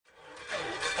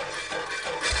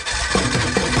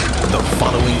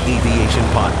Daily Aviation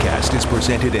Podcast is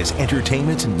presented as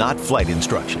entertainment, not flight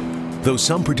instruction. Though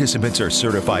some participants are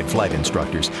certified flight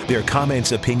instructors, their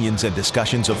comments, opinions, and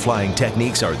discussions of flying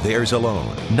techniques are theirs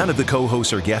alone. None of the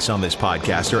co-hosts or guests on this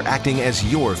podcast are acting as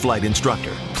your flight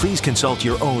instructor. Please consult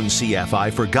your own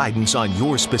CFI for guidance on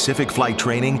your specific flight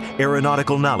training,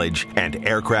 aeronautical knowledge, and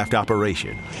aircraft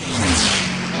operation.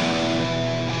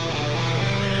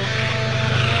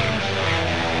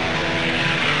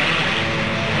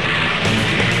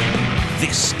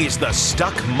 This is the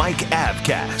Stuck Mike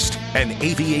Avcast, an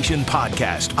aviation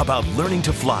podcast about learning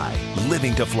to fly,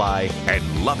 living to fly,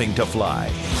 and loving to fly.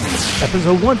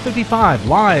 Episode 155,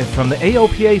 live from the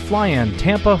AOPA Fly-In,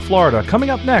 Tampa, Florida. Coming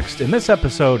up next in this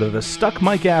episode of the Stuck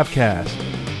Mike Avcast.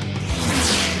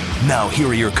 Now here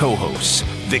are your co-hosts,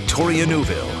 Victoria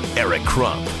Newville, Eric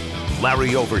Crump,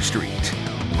 Larry Overstreet,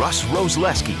 Russ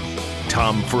Rosleski,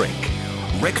 Tom Frink,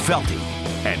 Rick Felty,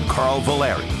 and Carl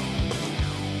Valeri.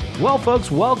 Well, folks,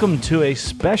 welcome to a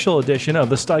special edition of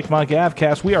the Stuck Mike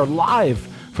Avcast. We are live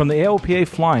from the AOPA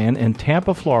Fly-In in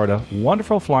Tampa, Florida.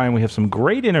 Wonderful flying. We have some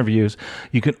great interviews.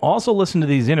 You can also listen to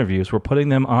these interviews. We're putting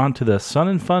them onto the Sun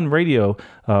and Fun radio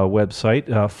website,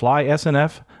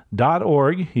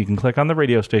 flysnf.org. You can click on the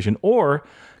radio station or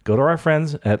go to our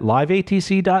friends at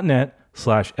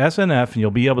liveatc.net/SNF, and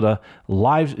you'll be able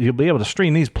to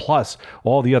stream these plus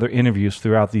all the other interviews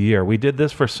throughout the year. We did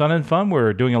this for Sun and Fun.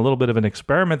 We're doing a little bit of an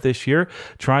experiment this year,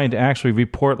 trying to actually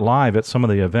report live at some of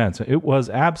the events. It was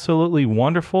absolutely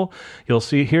wonderful. You'll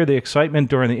hear the excitement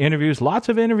during the interviews. Lots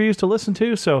of interviews to listen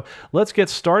to, so let's get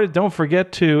started. Don't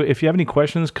forget to, if you have any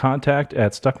questions, contact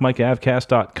at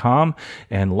stuckmikeavcast.com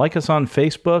and like us on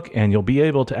Facebook, and you'll be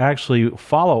able to actually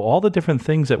follow all the different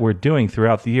things that we're doing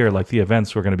throughout the year, like the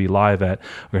events we're going to be live at.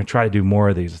 We're going to try to do more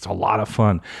of these. It's a lot of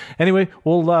fun. Anyway,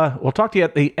 we'll talk to you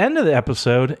at the end of the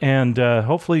episode, and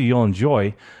hopefully you'll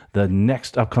enjoy the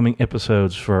next upcoming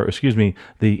episodes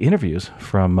the interviews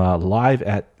from live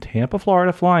at Tampa,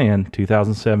 Florida Fly-In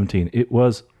 2017. It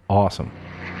was awesome.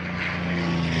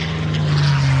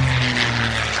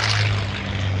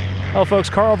 Well, folks,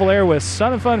 Carl Valeri with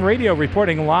Sun and Fun Radio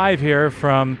reporting live here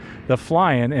from the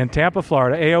Fly-In in Tampa,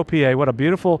 Florida, AOPA. What a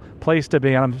beautiful place to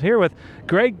be. And I'm here with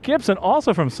Greg Gibson,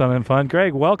 also from Sun and Fun.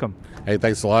 Greg, welcome. Hey,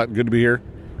 thanks a lot. Good to be here.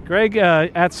 Greg,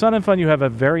 at Sun and Fun, you have a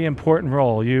very important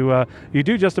role. You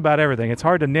do just about everything. It's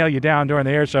hard to nail you down during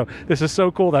the air show. This is so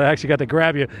cool that I actually got to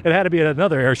grab you. It had to be at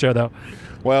another air show, though.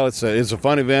 Well, it's a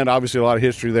fun event. Obviously, a lot of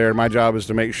history there. My job is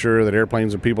to make sure that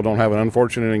airplanes and people don't have an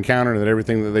unfortunate encounter and that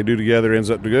everything that they do together ends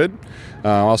up to good.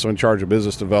 I'm also in charge of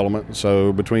business development.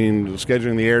 So between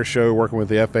scheduling the air show, working with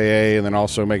the FAA, and then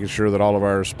also making sure that all of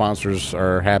our sponsors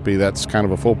are happy, that's kind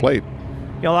of a full plate.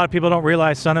 You know, a lot of people don't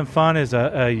realize Sun and Fun is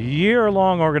a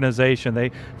year-long organization.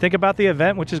 They think about the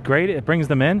event, which is great. It brings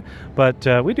them in. But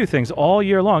we do things all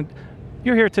year long.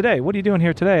 You're here today. What are you doing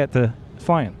here today at the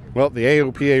Fly-In? Well, the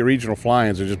AOPA regional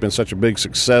fly-ins have just been such a big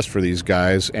success for these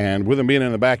guys, and with them being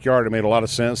in the backyard, it made a lot of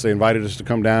sense. They invited us to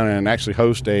come down and actually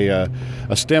host a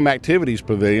STEM activities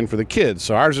pavilion for the kids.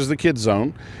 So ours is the Kids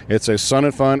Zone. It's a Sun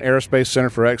and Fun Aerospace Center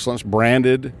for Excellence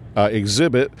branded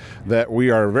exhibit that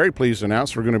we are very pleased to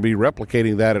announce. We're going to be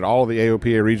replicating that at all of the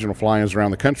AOPA regional fly-ins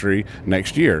around the country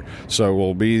next year. So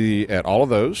we'll be at all of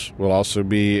those. We'll also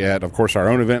be at, of course, our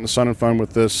own event in Sun and Fun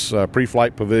with this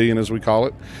pre-flight pavilion, as we call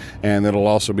it, and it'll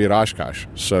also be at Oshkosh.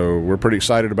 So we're pretty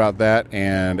excited about that,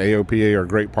 and AOPA are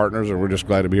great partners, and we're just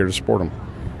glad to be here to support them.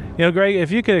 You know, Greg,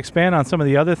 if you could expand on some of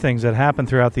the other things that happen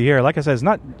throughout the year. Like I said, it's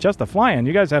not just the fly-in.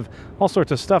 You guys have all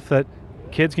sorts of stuff that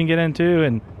kids can get into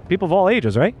and people of all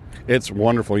ages, right? It's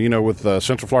wonderful. You know, with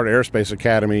Central Florida Aerospace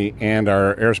Academy and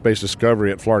our Aerospace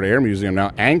Discovery at Florida Air Museum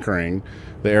now anchoring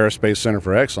the Aerospace Center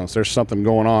for Excellence, there's something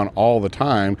going on all the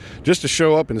time just to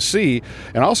show up and see.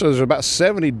 And also there's about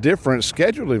 70 different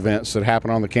scheduled events that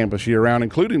happen on the campus year-round,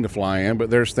 including the fly-in.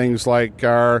 But there's things like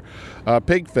our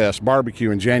Pig Fest barbecue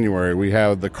in January. We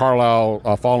have the Carlisle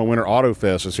Fall and Winter Auto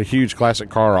Fest. It's a huge classic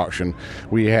car auction.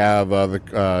 We have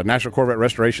the National Corvette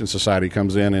Restoration Society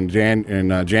comes in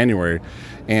January.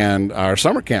 And our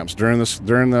summer camps during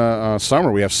the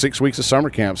summer, we have 6 weeks of summer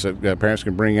camps that parents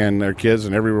can bring in their kids,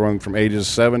 and everyone from ages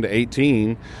 7 to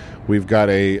 18. We've got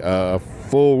a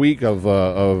full week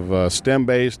of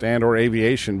STEM-based and or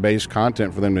aviation-based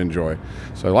content for them to enjoy.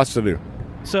 So lots to do.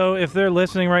 So if they're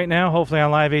listening right now, hopefully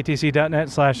on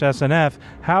liveatc.net/SNF,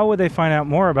 how would they find out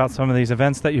more about some of these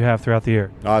events that you have throughout the year?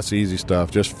 Oh, it's easy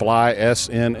stuff. Just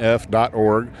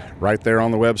flysnf.org. Right there on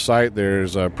the website.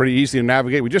 There's pretty easy to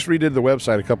navigate. We just redid the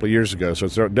website a couple of years ago, so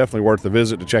it's definitely worth the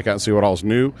visit to check out and see what all's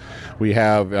new. We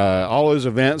have all those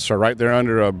events are right there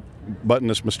under button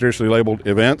that's mysteriously labeled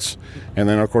events. And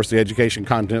then, of course, the education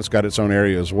content's got its own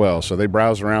area as well. So they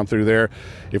browse around through there.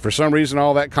 If for some reason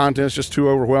all that content's just too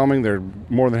overwhelming, they're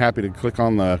more than happy to click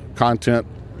on the content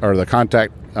or the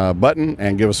contact button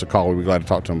and give us a call. We'd be glad to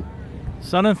talk to them.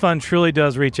 Sun and Fun truly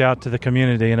does reach out to the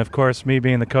community, and of course, me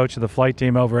being the coach of the flight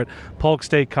team over at Polk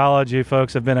State College, you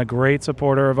folks have been a great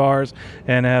supporter of ours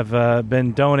and have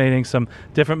been donating some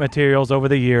different materials over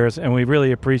the years, and we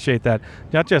really appreciate that.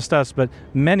 Not just us, but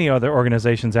many other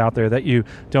organizations out there that you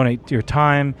donate your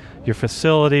time, your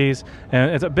facilities,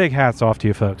 and it's a big hats off to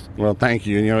you folks. Well, thank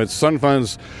you. It's Sun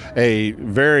Fun's a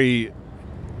very,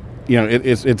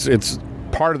 it's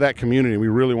part of that community. We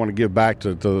really want to give back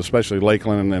to especially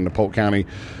Lakeland and the Polk County,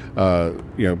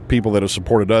 people that have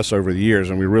supported us over the years,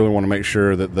 and we really want to make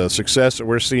sure that the success that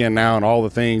we're seeing now and all the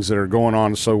things that are going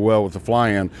on so well with the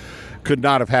fly-in could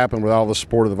not have happened without all the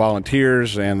support of the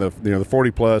volunteers and the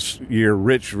 40-plus year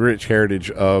rich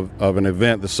heritage of an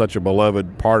event that's such a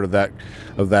beloved part of that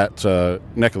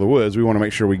neck of the woods. We want to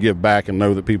make sure we give back and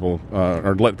know that people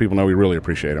or let people know we really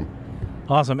appreciate them.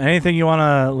 Awesome. Anything you want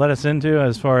to let us into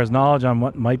as far as knowledge on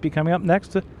what might be coming up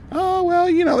next? Oh, well,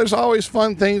 there's always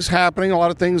fun things happening, a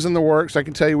lot of things in the works. I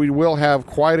can tell you we will have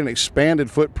quite an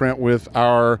expanded footprint with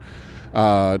our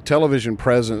television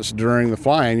presence during the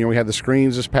fly-in. We had the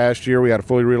screens this past year. We had a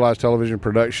fully realized television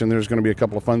production. There's going to be a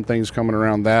couple of fun things coming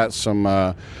around that. Some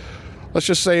let's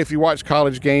just say if you watch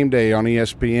College Game Day on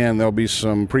ESPN, there'll be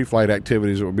some pre-flight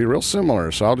activities that will be real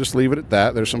similar. So I'll just leave it at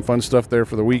that. There's some fun stuff there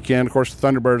for the weekend. Of course, the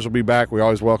Thunderbirds will be back. We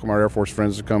always welcome our Air Force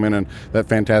friends to come in and that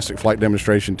fantastic flight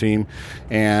demonstration team.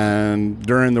 And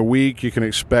during the week, you can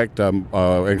expect an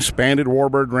expanded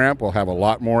Warbird ramp. We'll have a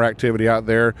lot more activity out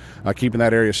there. Keeping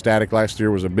that area static last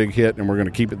year was a big hit, and we're going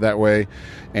to keep it that way.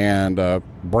 And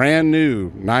brand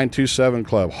new 927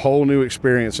 Club, whole new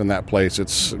experience in that place.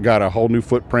 It's got a whole new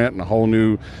footprint and a whole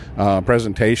new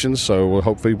presentation, so we'll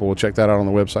hope people will check that out on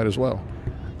the website as well.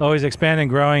 Always expanding,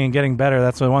 growing, and getting better.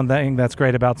 That's the one thing that's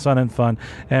great about Sun and Fun.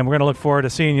 And we're going to look forward to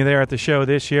seeing you there at the show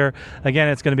this year. Again,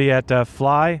 it's going to be at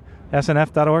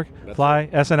flysnf.org.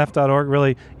 FlySNF.org.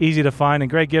 Really easy to find. And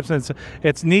Greg Gibson,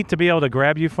 it's neat to be able to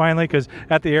grab you finally, because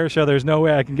at the air show, there's no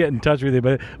way I can get in touch with you.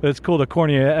 But it's cool to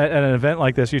corner you at an event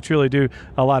like this. You truly do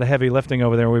a lot of heavy lifting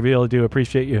over there. We really do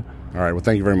appreciate you. All right. Well,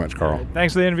 thank you very much, Carl.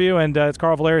 Thanks for the interview. And it's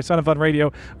Carl Valeri, Sun and Fun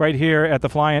Radio, right here at the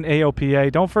Fly-In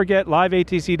AOPA. Don't forget,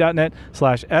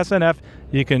 liveatc.net/SNF.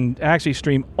 You can actually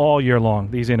stream all year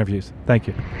long these interviews. Thank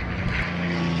you.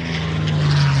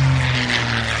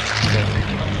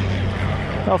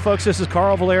 Well, folks, this is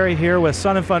Carl Valeri here with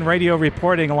Sun and Fun Radio,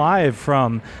 reporting live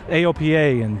from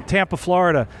AOPA in Tampa,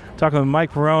 Florida, talking with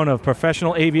Mike Perrone of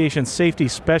Professional Aviation Safety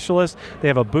Specialist. They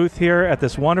have a booth here at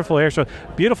this wonderful air show.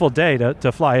 Beautiful day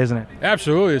to fly, isn't it?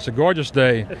 Absolutely. It's a gorgeous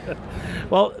day.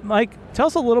 Well, Mike, tell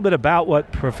us a little bit about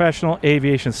what Professional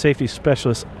Aviation Safety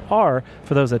Specialists are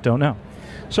for those that don't know.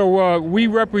 So we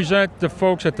represent the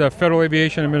folks at the Federal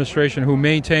Aviation Administration who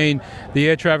maintain the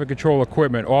air traffic control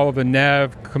equipment, all of the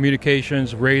nav,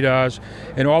 communications, radars,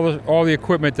 and all the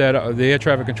equipment that the air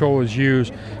traffic controllers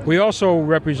use. We also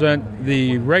represent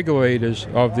the regulators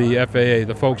of the FAA,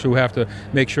 the folks who have to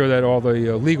make sure that all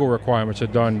the legal requirements are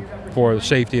done for the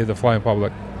safety of the flying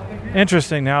public.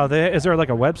 Interesting. Now, is there like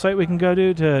a website we can go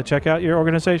to check out your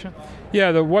organization?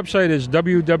 Yeah, the website is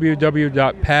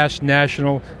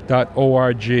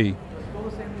www.passnational.org.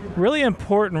 Really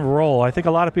important role. I think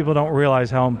a lot of people don't realize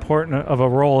how important of a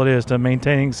role it is to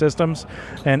maintaining systems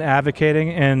and advocating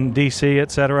in D.C.,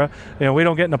 et cetera. We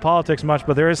don't get into politics much,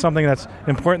 but there is something that's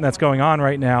important that's going on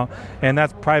right now, and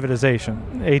that's privatization,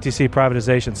 ATC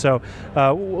privatization. So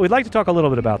we'd like to talk a little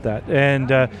bit about that and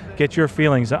get your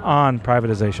feelings on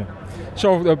privatization.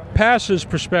 So the PASS's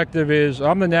perspective is,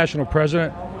 I'm the national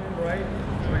president.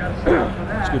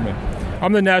 Excuse me.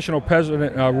 I'm the national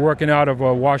president working out of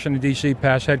Washington, D.C.,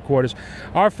 PASS headquarters.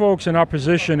 Our folks and our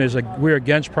position is we're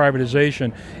against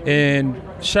privatization, and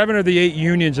 7 of the 8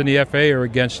 unions in the FAA are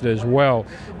against it as well,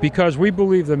 because we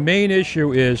believe the main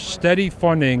issue is steady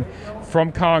funding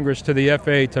from Congress to the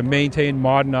FAA to maintain,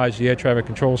 modernize the air traffic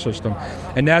control system.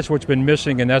 And that's what's been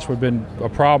missing, and that's what's been a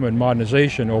problem in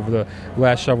modernization over the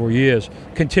last several years.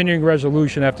 Continuing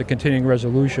resolution after continuing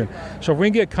resolution. So if we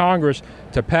can get Congress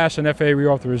to pass an FAA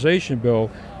reauthorization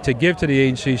bill to give to the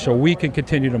agency so we can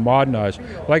continue to modernize.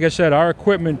 Like I said, our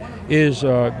equipment is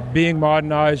being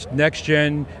modernized,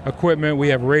 next-gen equipment. We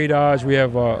have radars, we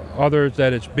have others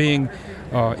that it's being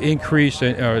increased,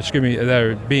 that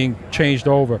are being changed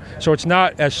over. So it's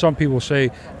not, as some people say,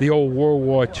 the old World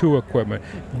War II equipment.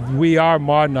 We are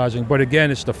modernizing, but again,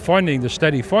 it's the funding, the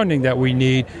steady funding that we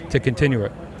need to continue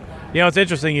it. You know, it's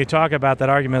interesting you talk about that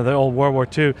argument of the old World War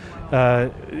II.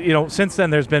 Since then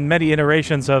there's been many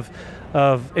iterations of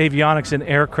avionics in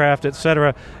aircraft, et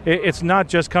cetera. It's not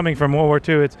just coming from World War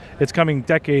II, it's coming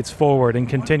decades forward and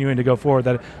continuing to go forward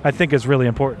that I think is really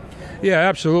important. Yeah,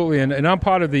 absolutely. And I'm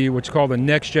part of what's called the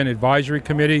Next Gen Advisory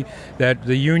Committee that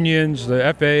the unions, the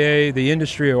FAA, the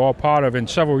industry are all part of. And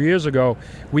several years ago,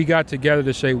 we got together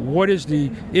to say, what is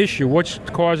the issue? What's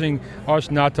causing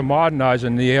us not to modernize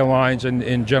in the airlines and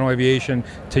in general aviation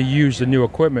to use the new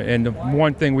equipment? And the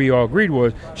one thing we all agreed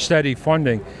was steady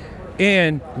funding.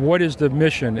 And what is the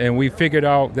mission? And we figured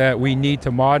out that we need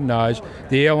to modernize.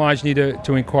 The airlines need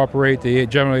to incorporate, the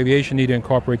general aviation need to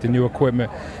incorporate the new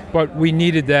equipment. But we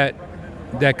needed that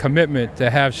commitment to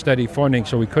have steady funding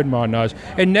so we could modernize.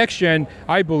 And NextGen,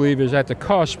 I believe, is at the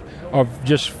cusp of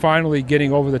just finally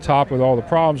getting over the top with all the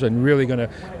problems and really going to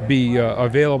be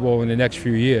available in the next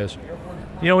few years.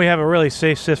 You know, we have a really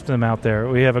safe system out there.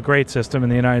 We have a great system in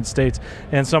the United States,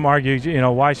 and some argue,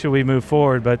 why should we move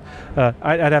forward? But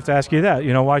I'd have to ask you that.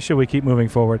 Why should we keep moving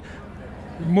forward?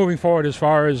 Moving forward as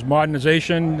far as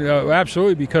modernization,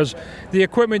 absolutely, because the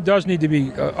equipment does need to be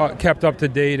kept up to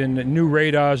date, and new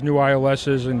radars, new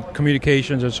ILSs, and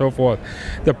communications and so forth.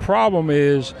 The problem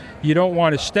is you don't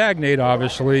want to stagnate,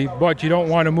 obviously, but you don't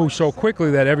want to move so quickly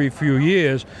that every few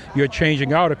years you're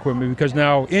changing out equipment, because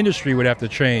now industry would have to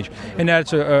change, and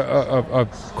that's a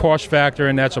cost factor,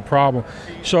 and that's a problem.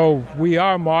 So we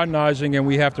are modernizing, and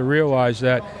we have to realize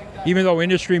that even though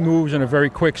industry moves in a very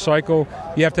quick cycle,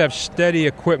 you have to have steady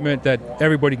equipment that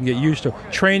everybody can get used to.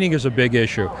 Training is a big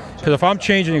issue, because if I'm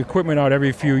changing equipment out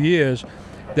every few years,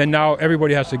 then now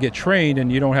everybody has to get trained,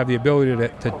 and you don't have the ability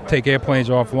to take airplanes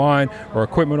offline or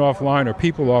equipment offline or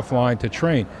people offline to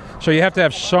train. So you have to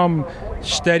have some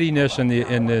steadiness in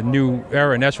the new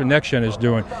era, and that's what NextGen is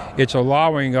doing. It's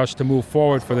allowing us to move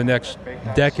forward for the next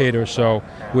decade or so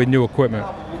with new equipment.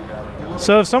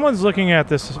 So if someone's looking at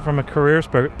this from a career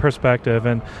perspective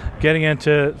and getting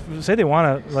into, say they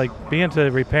want to be into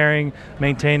repairing,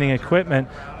 maintaining equipment,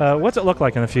 what's it look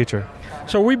like in the future?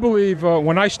 So we believe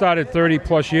when I started 30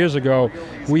 plus years ago,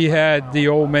 we had the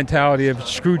old mentality of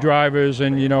screwdrivers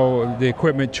and the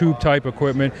equipment, tube type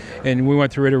equipment, and we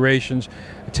went through iterations.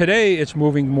 Today it's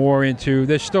moving more into,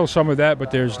 there's still some of that,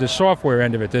 but there's the software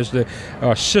end of it, there's the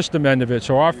system end of it.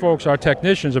 So our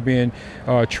technicians are being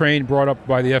trained, brought up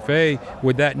by the FAA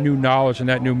with that new knowledge and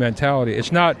that new mentality.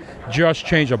 It's not just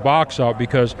change a box out,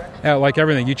 because like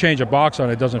everything, you change a box out,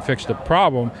 it doesn't fix the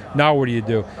problem. Now what do you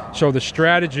do? So the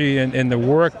strategy and the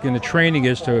work and the training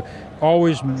is to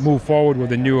always move forward with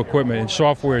the new equipment, and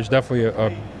software is definitely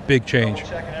a big change.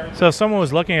 So if someone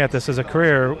was looking at this as a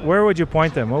career, where would you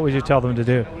point them? What would you tell them to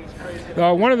do?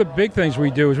 One of the big things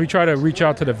we do is we try to reach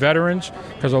out to the veterans,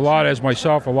 because a lot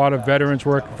of veterans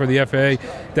work for the FAA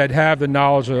that have the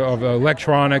knowledge of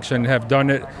electronics and have done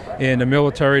it in the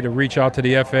military, to reach out to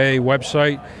the FAA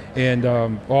website. And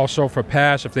also for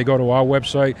PASS, if they go to our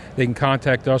website, they can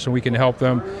contact us and we can help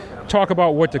them talk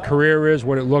about what the career is,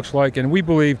 what it looks like. And we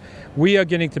believe we are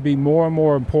getting to be more and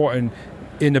more important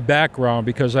in the background,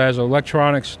 because as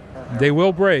electronics, they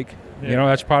will break. Yeah.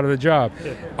 That's part of the job.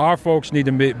 Yeah. Our folks need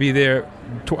to be there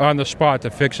on the spot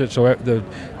to fix it, so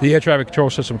the air traffic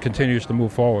control system continues to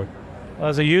move forward. Well,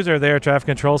 as a user of the air traffic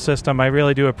control system, I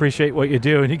really do appreciate what you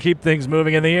do, and you keep things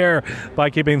moving in the air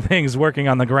by keeping things working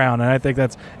on the ground, and I think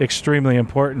that's extremely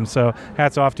important. So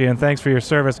hats off to you, and thanks for your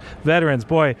service. Veterans,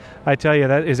 boy, I tell you,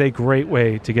 that is a great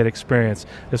way to get experience.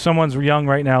 If someone's young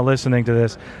right now listening to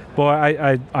this,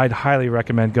 boy, I'd highly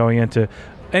recommend going into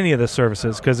any of the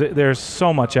services, because there's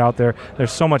so much out there,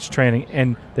 there's so much training,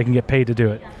 and they can get paid to do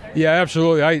it. Yeah,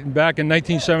 absolutely. Back in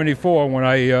 1974, when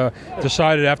I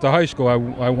decided after high school I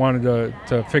wanted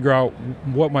to figure out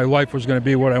what my life was going to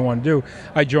be, what I wanted to do,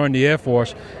 I joined the Air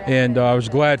Force, and I was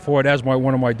glad for it, as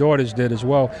one of my daughters did as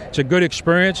well. It's a good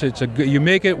experience. You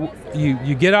make it,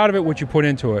 you get out of it what you put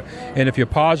into it, and if you're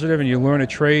positive and you learn a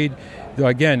trade,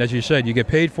 again, as you said, you get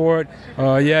paid for it.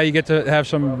 You get to have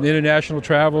some international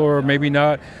travel, or maybe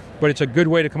not. But it's a good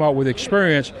way to come out with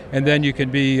experience, and then you can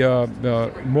be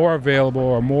more available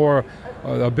or more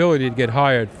ability to get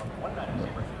hired.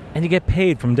 And you get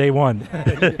paid from day one.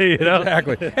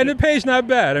 Exactly. And the pay's not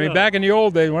bad. I mean, back in the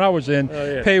old days when I was in,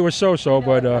 pay was so-so,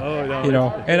 but,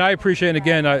 and I appreciate,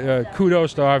 again,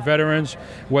 kudos to our veterans,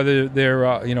 whether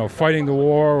they're, fighting the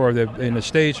war or they're in the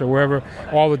States or wherever,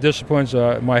 all the disciplines,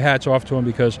 my hat's off to them,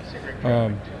 because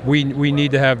we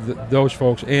need to have those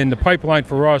folks. And the pipeline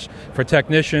for us, for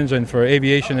technicians and for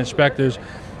aviation inspectors,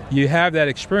 you have that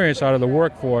experience out of the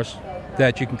workforce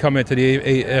that you can come into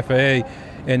the FAA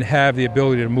and have the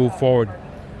ability to move forward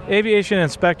aviation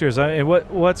inspectors, I mean,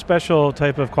 what special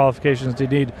type of qualifications do you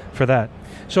need for that?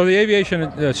 So the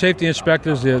aviation safety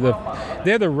inspectors, they're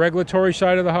the regulatory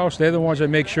side of the house. They're the ones that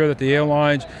make sure that the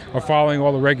airlines are following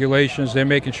all the regulations. They're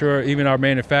making sure, even our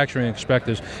manufacturing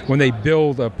inspectors, when they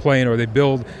build a plane or they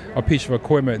build a piece of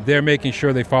equipment, they're making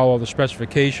sure they follow the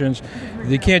specifications.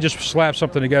 They can't just slap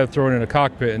something together, throw it in a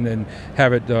cockpit, and then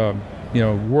have it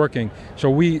working.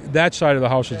 So that side of the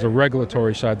house is the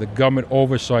regulatory side, the government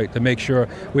oversight to make sure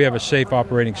we have a safe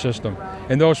operating system.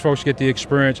 And those folks get the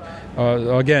experience.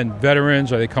 Again,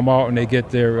 veterans, they come out and they get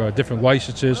their different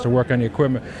licenses to work on the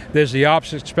equipment. There's the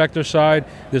ops inspector side,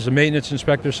 there's the maintenance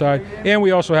inspector side, and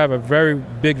we also have a very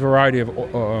big variety of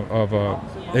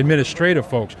administrative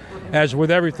folks. As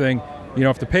with everything,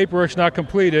 if the paperwork's not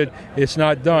completed, it's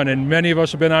not done. And many of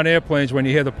us have been on airplanes when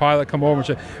you hear the pilot come over and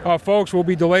say, "Oh, folks, we'll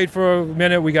be delayed for a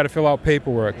minute. We got to fill out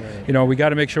paperwork." We got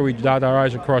to make sure we dot our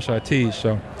I's and cross our T's.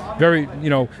 So,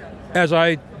 as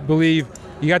I believe,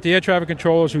 you got the air traffic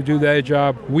controllers who do their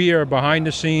job. We are behind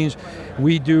the scenes.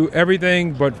 We do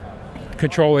everything but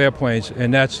control airplanes,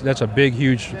 and that's a big,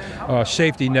 huge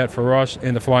safety net for us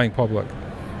and the flying public.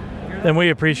 Then we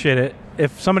appreciate it.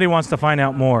 If somebody wants to find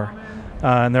out more,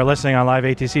 and they're listening on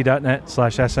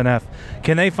liveatc.net/SNF.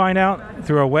 Can they find out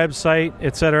through a website,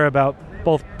 et cetera, about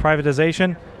both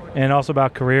privatization and also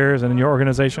about careers and your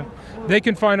organization? They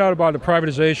can find out about the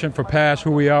privatization for PASS,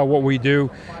 who we are, what we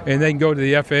do, and they can go to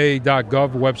the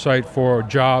FAA.gov website for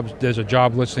jobs. There's a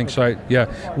job listing site. Yeah,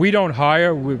 we don't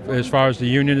hire as far as the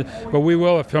union, but we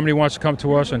will if somebody wants to come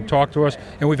to us and talk to us.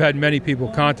 And we've had many people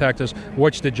contact us.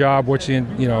 What's the job? What's the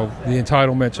the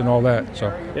entitlements and all that?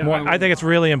 So I think it's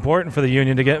really important for the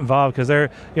union to get involved because they're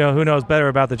who knows better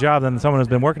about the job than someone who's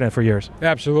been working it for years.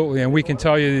 Absolutely, and we can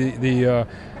tell you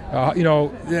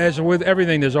as with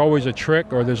everything, there's always a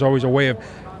trick or there's always a way of,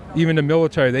 even the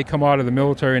military, they come out of the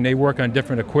military and they work on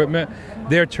different equipment.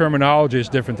 Their terminology is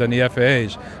different than the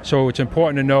FAA's. So it's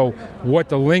important to know what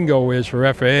the lingo is for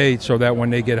FAA so that when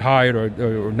they get hired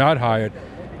or not hired,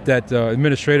 that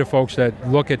administrative folks that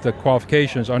look at the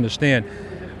qualifications understand.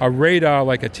 A radar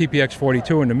like a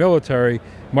TPX-42 in the military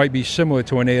might be similar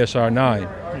to an ASR-9.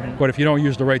 Mm-hmm. But if you don't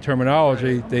use the right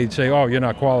terminology, they'd say, "Oh, you're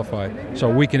not qualified." So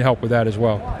we can help with that as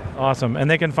well. Awesome.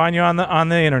 And they can find you on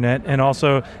the internet and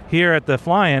also here at the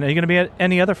fly-in. Are you going to be at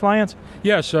any other fly-ins?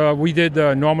 Yes, we did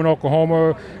Norman,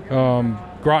 Oklahoma,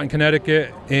 Groton,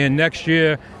 Connecticut, and next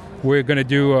year we're going to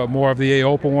do more of the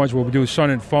AOPA ones. We'll do Sun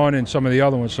and Fun and some of the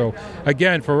other ones. So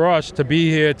again, for us to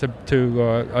be here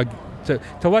to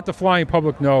let the flying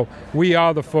public know we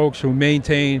are the folks who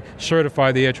maintain,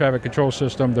 certify the air traffic control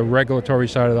system, the regulatory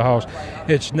side of the house.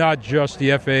 It's not just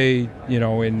the FAA,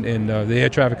 and the air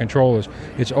traffic controllers.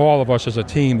 It's all of us as a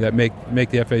team that make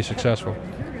the FAA successful.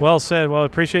 Well said. Well,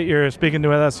 appreciate your speaking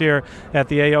to us here at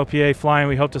the AOPA Flying.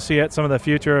 We hope to see you at some of the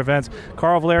future events.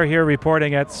 Carl Valer here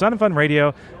reporting at Sun and Fun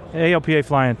Radio, AOPA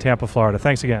Flying, Tampa, Florida.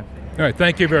 Thanks again. All right.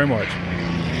 Thank you very much.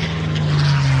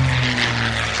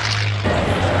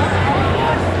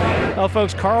 Well,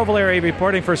 folks, Carl Valeri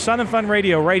reporting for Sun and Fun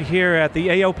Radio right here at the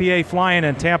AOPA Fly-In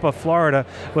in Tampa, Florida,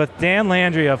 with Dan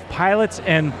Landry of Pilots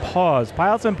and Paws.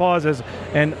 Pilots and Paws is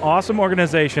an awesome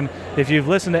organization. If you've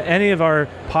listened to any of our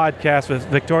podcasts with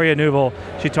Victoria Newell,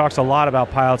 she talks a lot about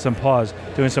Pilots and Paws,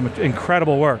 doing some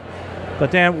incredible work.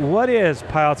 But Dan, what is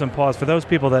Pilots and Paws for those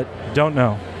people that don't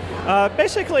know?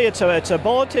 Basically, it's a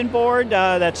bulletin board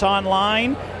that's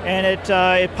online, and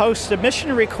it posts the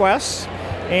mission requests.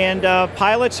 And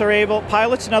pilots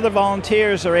and other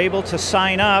volunteers are able to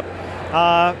sign up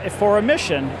for a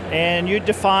mission. And you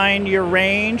define your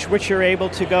range, which you're able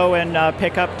to go and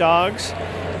pick up dogs.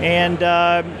 And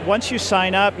once you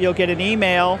sign up, you'll get an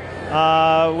email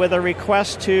with a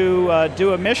request to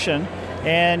do a mission.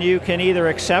 And you can either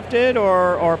accept it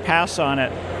or pass on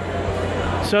it.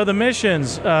 So the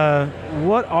missions,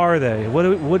 what are they?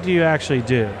 What do you actually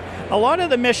do? A lot of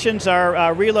the missions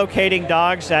are relocating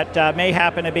dogs that may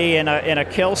happen to be in a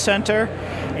kill center,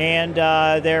 and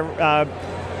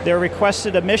they're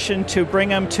requested a mission to bring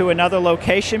them to another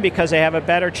location because they have a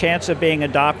better chance of being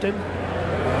adopted.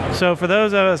 So for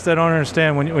those of us that don't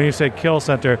understand, when you say kill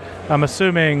center, I'm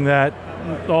assuming that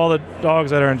all the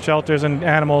dogs that are in shelters and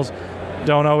animals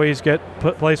don't always get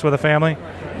placed with a family?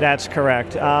 That's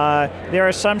correct. There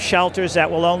are some shelters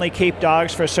that will only keep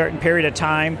dogs for a certain period of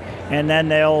time, and then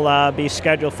they'll be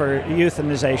scheduled for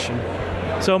euthanization.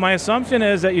 So my assumption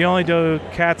is that you only do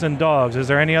cats and dogs. Is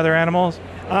there any other animals?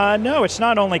 No, it's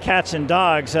not only cats and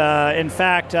dogs. In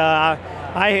fact, I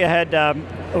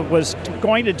was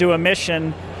going to do a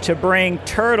mission to bring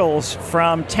turtles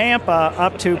from Tampa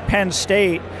up to Penn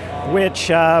State,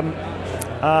 which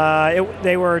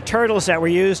They were turtles that were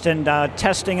used in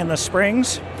testing in the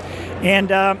springs.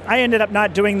 And I ended up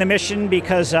not doing the mission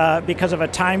because of a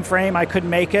time frame. I couldn't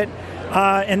make it.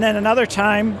 And then another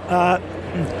time,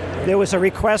 there was a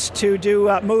request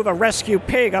to move a rescue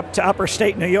pig up to upper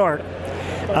state New York.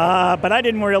 But I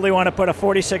didn't really want to put a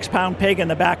 46-pound pig in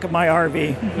the back of my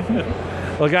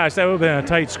RV. Well, gosh, that would have been a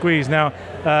tight squeeze. Now,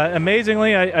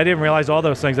 amazingly, I didn't realize all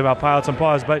those things about Pilots and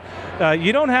Paws, but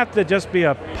you don't have to just be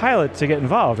a pilot to get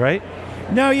involved, right?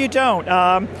 No, you don't.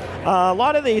 A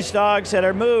lot of these dogs that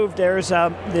are moved, there's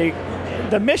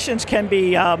the missions can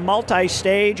be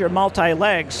multi-stage or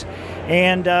multi-legs.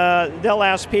 And they'll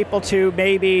ask people to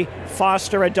maybe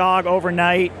foster a dog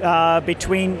overnight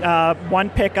between one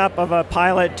pickup of a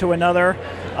pilot to another.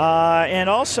 And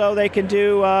also they can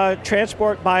do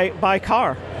transport by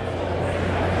car.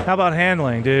 How about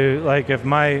handling? If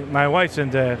my wife's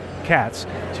into cats,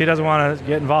 she doesn't want to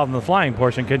get involved in the flying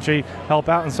portion, can she help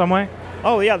out in some way?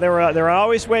 Oh, yeah, there are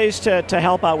always ways to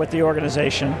help out with the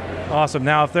organization. Awesome.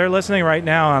 Now, if they're listening right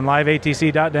now on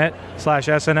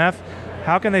liveatc.net/SNF,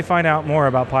 how can they find out more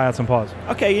about Pilots and Paws?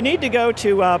 Okay, you need to go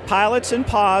to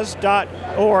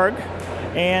pilotsandpaws.org,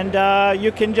 and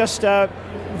you can just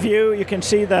you can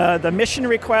see the mission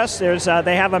requests.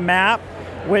 They have a map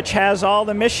which has all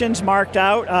the missions marked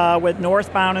out with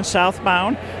northbound and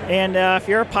southbound. And if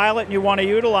you're a pilot and you want to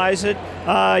utilize it,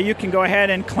 you can go ahead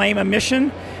and claim a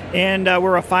mission. And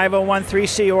we're a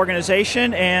 501(c)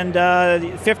 organization, and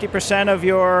 50% of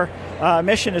your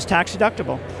mission is tax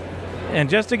deductible. And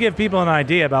just to give people an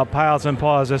idea about Pilots and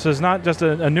Paws, this is not just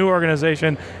a new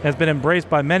organization. It's been embraced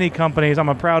by many companies. I'm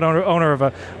a proud owner of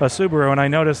a Subaru, and I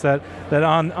noticed that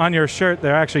on your shirt,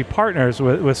 they're actually partners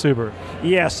with Subaru.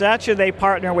 Yes, actually they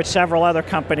partner with several other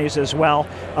companies as well.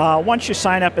 Once you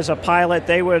sign up as a pilot,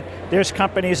 there's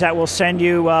companies that will send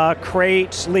you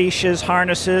crates, leashes,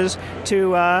 harnesses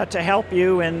to help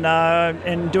you in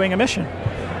doing a mission.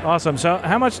 Awesome. So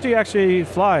how much do you actually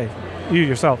fly? You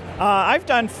yourself? I've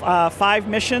done 5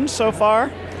 missions so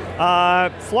far.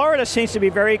 Florida seems to be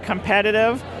very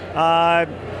competitive.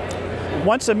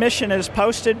 Once a mission is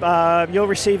posted, you'll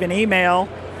receive an email,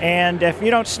 and if you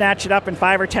don't snatch it up in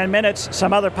 5 or 10 minutes,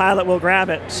 some other pilot will grab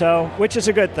it, which is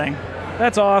a good thing.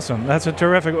 That's awesome. That's a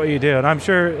terrific what you do, and I'm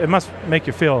sure it must make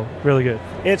you feel really good.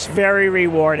 It's very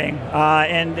rewarding.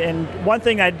 And one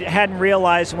thing I hadn't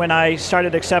realized when I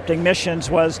started accepting missions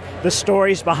was the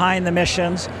stories behind the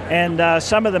missions, and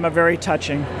some of them are very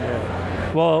touching.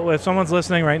 Yeah. Well, if someone's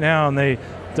listening right now and they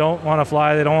don't want to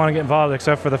fly, they don't want to get involved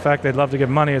except for the fact they'd love to give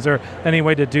money, is there any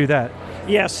way to do that?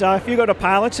 Yes, if you go to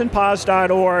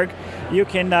pilotsandpaws.org, you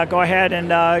can go ahead and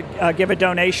give a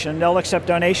donation. They'll accept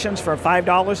donations for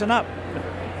 $5 and up.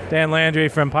 Dan Landry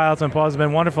from Pilots and Paws has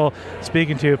been wonderful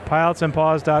speaking to you.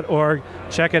 Pilotsandpaws.org.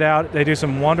 Check it out. They do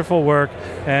some wonderful work.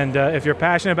 And if you're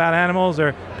passionate about animals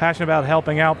or passionate about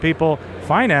helping out people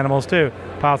find animals too,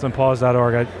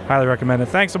 pilotsandpaws.org. I highly recommend it.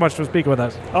 Thanks so much for speaking with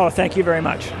us. Oh, thank you very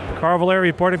much. Carl Valeri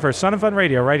reporting for Sun and Fun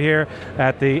Radio right here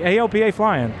at the AOPA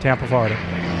Fly-In, Tampa, Florida.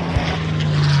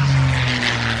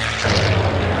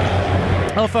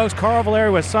 Hello, folks. Carl Valeri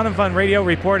with Sun and Fun Radio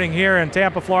reporting here in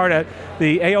Tampa, Florida at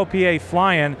the AOPA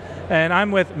Fly-In. And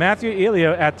I'm with Matthew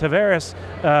Elio at Tavares.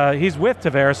 He's with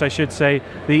Tavares, I should say,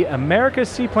 the America's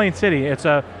Seaplane City. It's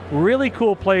a really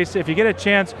cool place. If you get a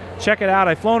chance, check it out.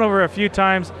 I've flown over a few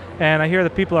times, and I hear the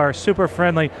people are super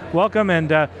friendly. Welcome,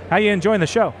 and how are you enjoying the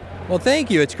show? Well, thank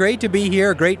you. It's great to be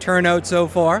here. Great turnout so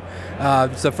far.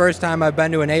 It's the first time I've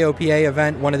been to an AOPA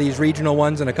event, one of these regional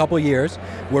ones, in a couple years.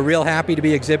 We're real happy to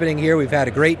be exhibiting here. We've had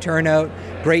a great turnout,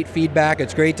 great feedback.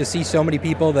 It's great to see so many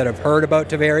people that have heard about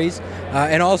Tavares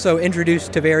and also introduce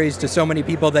Tavares to so many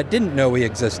people that didn't know we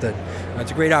existed.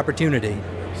 It's a great opportunity.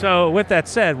 So with that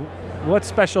said, what's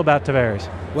special about Tavares?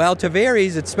 Well,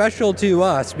 Tavares, it's special to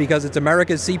us because it's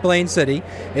America's Seaplane City.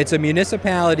 It's a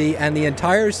municipality, and the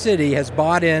entire city has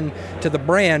bought in to the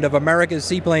brand of America's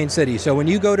Seaplane City. So when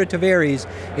you go to Tavares,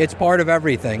 it's part of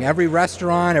everything. Every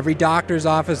restaurant, every doctor's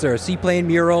office, there are seaplane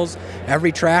murals.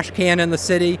 Every trash can in the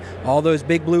city, all those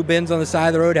big blue bins on the side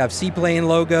of the road have seaplane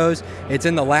logos. It's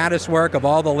in the lattice work of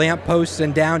all the lampposts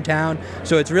in downtown.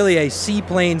 So it's really a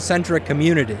seaplane-centric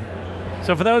community.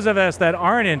 So for those of us that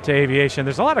aren't into aviation,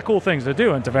 there's a lot of cool things to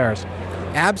do in Tavares.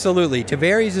 Absolutely.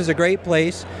 Tavares is a great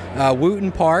place.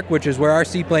 Wooten Park, which is where our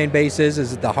seaplane base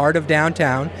is at the heart of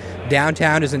downtown.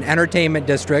 Downtown is an entertainment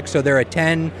district, so there are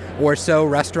 10 or so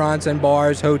restaurants and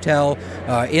bars, hotel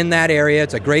in that area.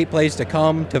 It's a great place to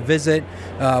come to visit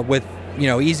with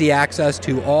easy access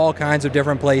to all kinds of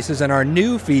different places. And our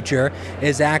new feature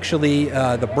is actually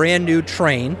the brand new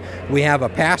train. We have a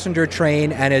passenger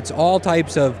train, and it's all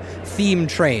types of themed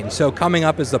trains. So coming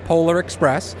up is the Polar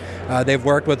Express. They've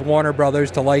worked with Warner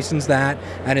Brothers to license that,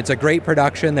 and it's a great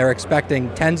production. They're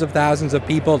expecting tens of thousands of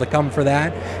people to come for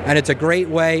that, and it's a great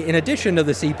way, in addition to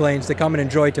the seaplanes, to come and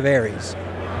enjoy Tavares.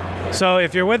 So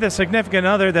if you're with a significant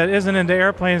other that isn't into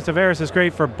airplanes, Tavares is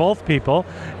great for both people.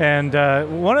 And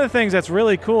one of the things that's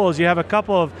really cool is you have a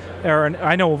couple of,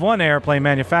 I know of one airplane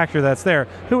manufacturer that's there.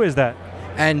 Who is that?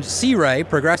 And Sea Ray,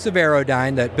 Progressive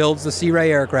Aerodyne, that builds the Sea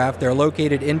Ray aircraft. They're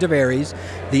located in Tavares.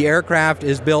 The aircraft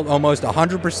is built almost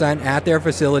 100% at their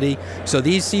facility. So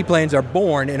these seaplanes are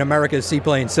born in America's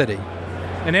Seaplane City.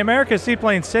 And America's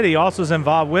Seaplane City also is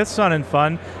involved with Sun and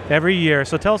Fun every year.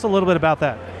 So tell us a little bit about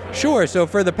that. Sure. So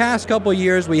for the past couple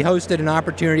years, we hosted an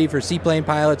opportunity for seaplane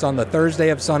pilots on the Thursday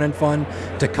of Sun and Fun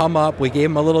to come up. We gave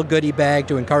them a little goodie bag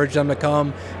to encourage them to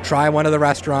come try one of the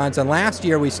restaurants. And last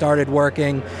year we started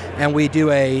working, and we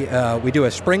do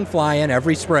a spring fly-in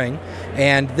every spring.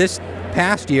 And this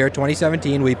past year,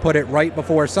 2017, we put it right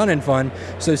before Sun and Fun,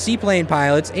 so seaplane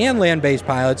pilots and land-based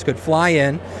pilots could fly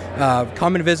in,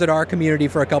 come and visit our community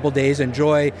for a couple days,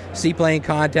 enjoy seaplane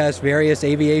contests, various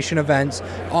aviation events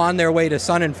on their way to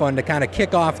Sun and Fun to kind of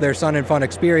kick off their Sun and Fun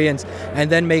experience, and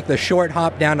then make the short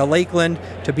hop down to Lakeland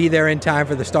to be there in time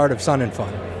for the start of Sun and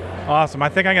Fun. Awesome. I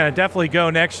think I'm going to definitely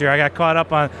go next year. I got caught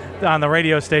up on the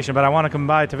radio station, but I want to come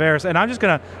by Tavares, and I'm just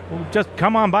going to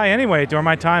come on by anyway during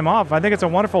my time off. I think it's a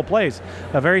wonderful place,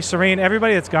 very serene.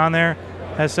 Everybody that's gone there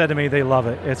has said to me they love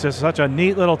it. It's just such a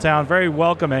neat little town, very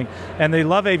welcoming, and they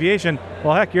love aviation.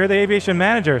 Well, heck, you're the aviation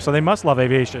manager, so they must love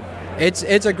aviation. It's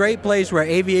a great place where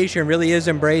aviation really is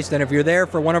embraced, and if you're there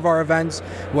for one of our events,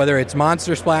 whether it's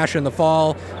Monster Splash in the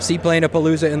fall,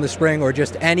 Seaplane-a-Palooza in the spring, or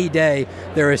just any day,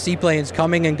 there are seaplanes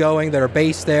coming and going that are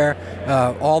based there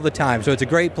all the time. So it's a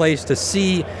great place to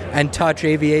see and touch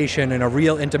aviation in a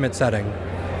real intimate setting.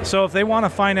 So if they want to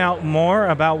find out more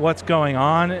about what's going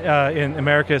on in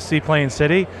America's Seaplane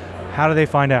City, how do they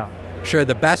find out? Sure,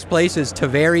 the best place is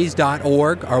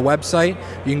Tavares.org, our website.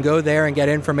 You can go there and get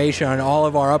information on all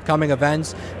of our upcoming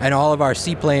events and all of our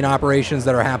seaplane operations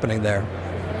that are happening there.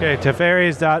 Okay,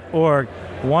 Tavares.org.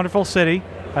 Wonderful city.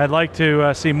 I'd like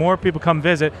to see more people come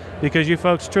visit because you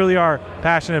folks truly are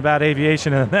passionate about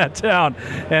aviation in that town.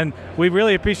 And we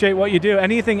really appreciate what you do.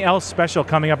 Anything else special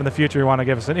coming up in the future you want to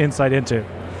give us an insight into?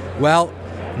 Well,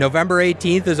 November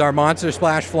 18th is our Monster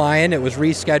Splash fly-in. It was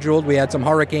rescheduled. We had some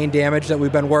hurricane damage that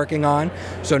we've been working on.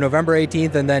 So November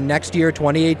 18th, and then next year,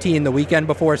 2018, the weekend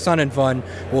before Sun and Fun,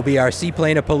 will be our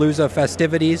Seaplane-a-Palooza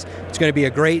festivities. It's going to be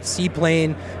a great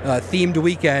seaplane themed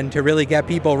weekend to really get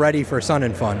people ready for Sun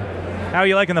and Fun. How are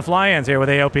you liking the fly-ins here with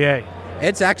AOPA?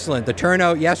 It's excellent. The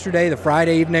turnout yesterday, the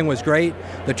Friday evening, was great.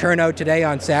 The turnout today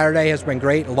on Saturday has been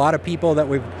great. A lot of people that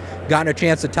we've gotten a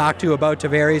chance to talk to about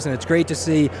Tavares, and it's great to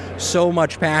see so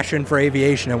much passion for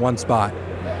aviation in one spot.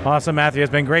 Awesome, Matthew.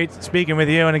 It's been great speaking with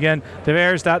you. And again,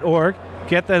 Tavares.org.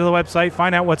 Get to the website,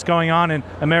 find out what's going on in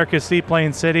America's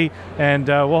Seaplane City, and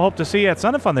we'll hope to see you at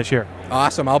Sun and Fun this year.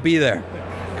 Awesome. I'll be there.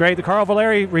 Great. Carl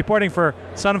Valeri reporting for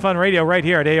Sun and Fun Radio right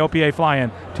here at AOPA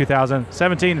Fly-In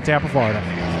 2017 in Tampa, Florida.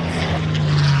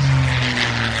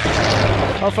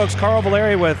 Well, folks, Carl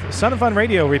Valeri with Sun and Fun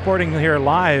Radio reporting here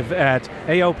live at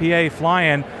AOPA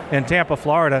Fly-In in Tampa,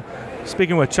 Florida.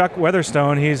 Speaking with Chuck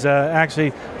Weatherstone, he's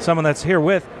actually someone that's here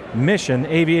with Mission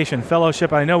Aviation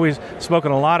Fellowship. I know we've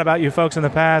spoken a lot about you folks in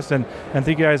the past and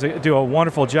think you guys do a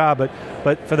wonderful job,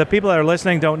 but for the people that are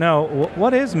listening don't know,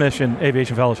 what is Mission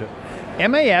Aviation Fellowship?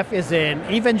 MAF is an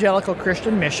evangelical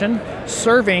Christian mission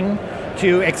serving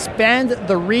to expand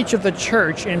the reach of the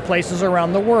church in places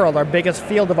around the world. Our biggest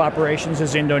field of operations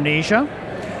is Indonesia,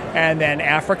 and then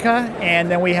Africa, and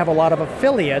then we have a lot of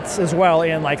affiliates as well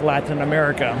in like Latin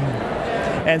America.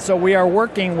 And so we are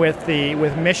working with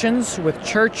missions, with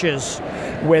churches,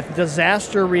 with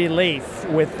disaster relief,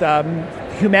 with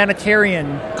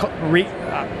humanitarian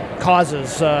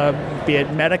causes, be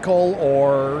it medical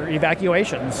or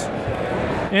evacuations.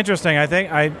 Interesting. I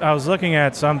think I was looking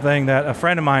at something that a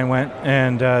friend of mine went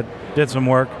and did some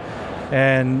work,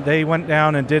 and they went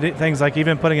down and did things like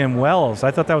even putting in wells.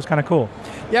 I thought that was kind of cool.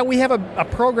 Yeah, we have a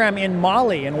program in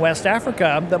Mali in West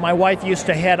Africa that my wife used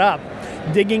to head up,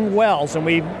 digging wells, and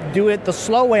we do it the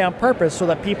slow way on purpose so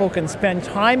that people can spend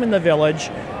time in the village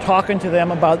talking to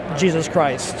them about Jesus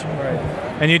Christ. Right.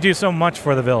 And you do so much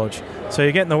for the village, so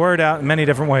you're getting the word out in many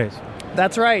different ways.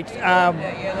 That's right.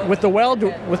 With the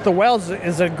wells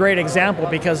is a great example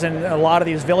because in a lot of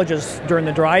these villages during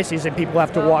the dry season, people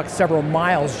have to walk several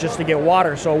miles just to get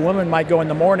water. So a woman might go in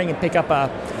the morning and pick up a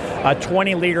a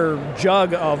 20-liter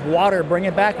jug of water, bring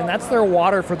it back, and that's their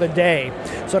water for the day.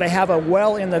 So to have a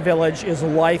well in the village is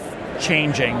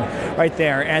life-changing right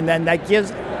there. And then that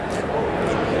gives,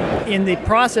 in the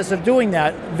process of doing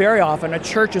that, very often a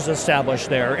church is established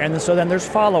there. And so then there's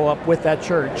follow-up with that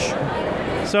church.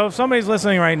 So if somebody's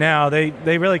listening right now,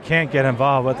 they really can't get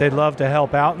involved, but they'd love to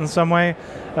help out in some way.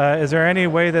 Is there any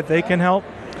way that they can help?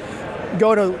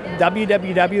 Go to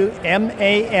www.maf,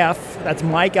 that's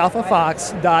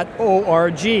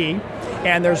MikeAlphaFox.org,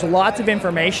 and there's lots of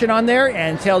information on there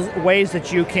and tells ways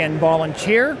that you can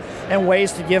volunteer and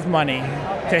ways to give money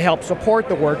to help support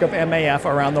the work of MAF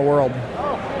around the world.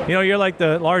 You know, you're like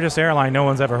the largest airline no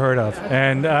one's ever heard of.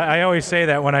 And I always say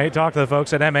that when I talk to the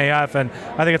folks at MAF, and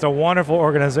I think it's a wonderful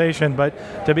organization, but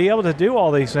to be able to do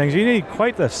all these things, you need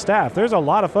quite the staff. There's a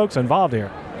lot of folks involved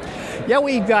here. Yeah,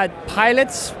 we've got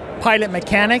pilots, pilot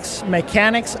mechanics,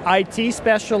 IT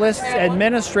specialists,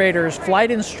 administrators,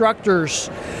 flight instructors,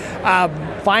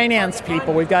 finance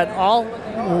people. We've got all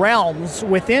realms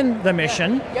within the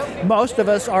mission. Most of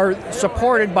us are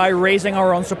supported by raising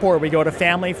our own support. We go to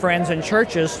family, friends, and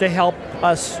churches to help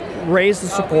us raise the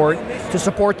support to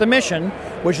support the mission,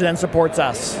 which then supports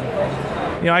us.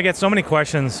 You know, I get so many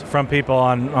questions from people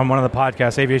on one of the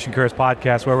podcasts, Aviation Careers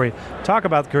Podcast, where we talk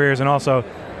about careers and also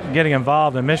getting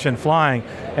involved in mission flying,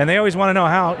 and they always want to know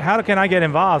how can I get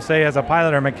involved, say as a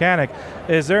pilot or mechanic.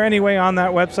 Is there any way on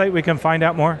that website we can find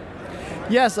out more?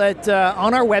 Yes,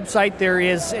 on our website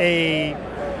there's a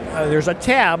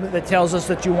tab that tells us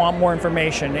that you want more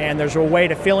information, and there's a way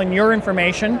to fill in your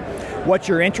information, what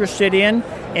you're interested in,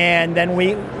 and then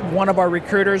one of our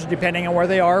recruiters, depending on where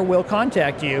they are, will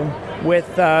contact you with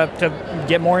to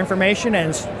get more information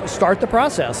and start the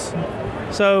process.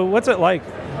 So what's it like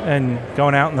and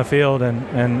going out in the field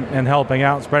and helping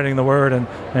out, spreading the word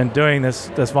and doing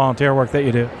this volunteer work that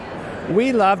you do?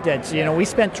 We loved it. You know, we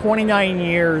spent 29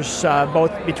 years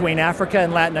both between Africa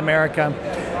and Latin America.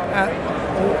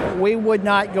 We would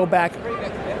not go back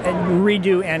and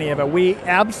redo any of it. We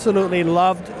absolutely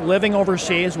loved living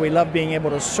overseas. We loved being able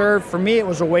to serve. For me, it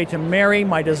was a way to marry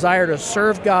my desire to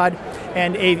serve God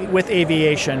and with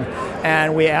aviation,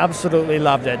 and we absolutely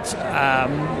loved it.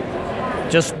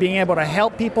 Just being able to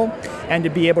help people and to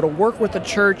be able to work with the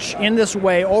church in this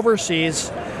way overseas,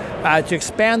 to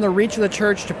expand the reach of the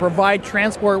church, to provide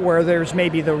transport where there's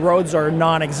maybe the roads are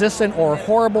non-existent or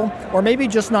horrible, or maybe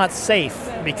just not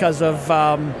safe because of,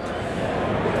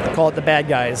 call it the bad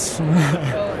guys.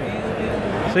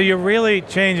 So you're really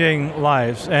changing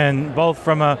lives, and both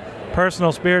from a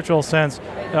personal, spiritual sense,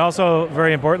 and also,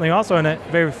 very importantly, also in a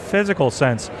very physical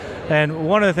sense. And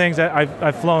one of the things that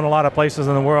I've flown a lot of places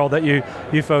in the world that you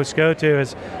folks go to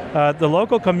is the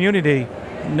local community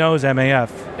knows MAF.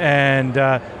 And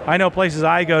I know places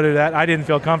I go to that I didn't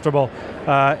feel comfortable.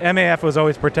 MAF was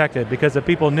always protected because the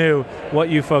people knew what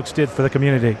you folks did for the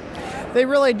community. They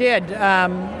really did.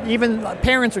 Even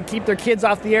parents would keep their kids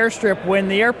off the airstrip when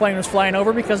the airplane was flying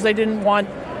over because they didn't want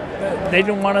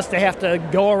us to have to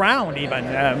go around even.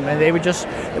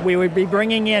 And we would be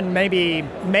bringing in maybe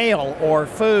mail or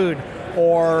food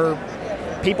or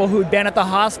people who'd been at the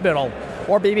hospital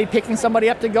or maybe picking somebody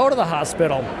up to go to the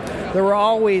hospital. There were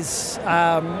always,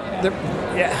 I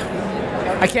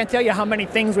can't tell you how many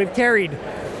things we've carried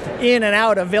in and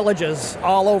out of villages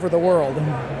all over the world.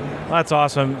 That's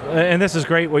awesome. And this is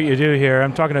great what you do here.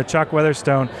 I'm talking to Chuck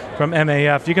Weatherstone from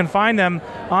MAF. You can find them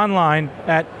online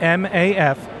at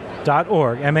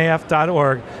maf.org.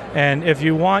 And if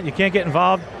you want, you can't get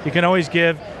involved, you can always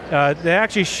give. They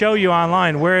actually show you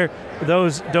online where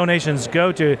those donations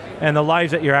go to and the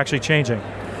lives that you're actually changing.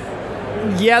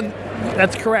 Yeah,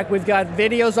 that's correct. We've got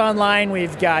videos online,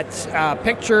 we've got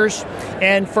pictures,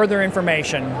 and further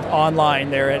information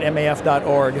online there at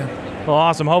maf.org. Well,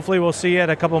 awesome. Hopefully we'll see you at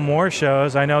a couple more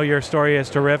shows. I know your story is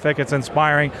terrific. It's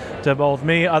inspiring to both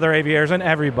me, other aviators, and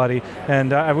everybody. And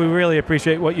we really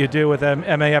appreciate what you do with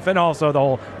MAF and also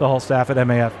the whole staff at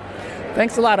MAF.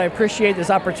 Thanks a lot. I appreciate this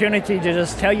opportunity to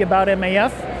just tell you about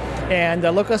MAF. And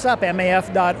look us up,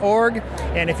 maf.org.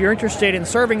 And if you're interested in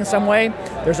serving in some way,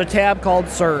 there's a tab called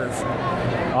Serve.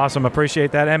 Awesome.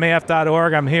 Appreciate that.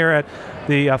 maf.org. I'm here at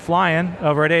the fly-in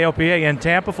over at AOPA in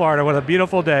Tampa, Florida. What a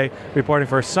beautiful day. Reporting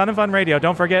for Sun and Fun Radio.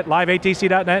 Don't forget,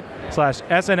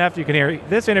 liveatc.net/SNF. You can hear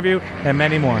this interview and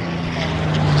many more.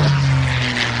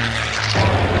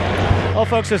 Well,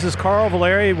 folks, this is Carl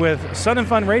Valeri with Sun and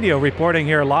Fun Radio reporting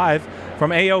here live from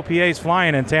AOPA's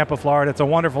Flying in Tampa, Florida. It's a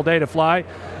wonderful day to fly.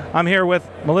 I'm here with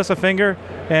Melissa Finger,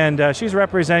 and she's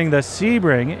representing the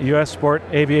Sebring U.S. Sport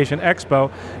Aviation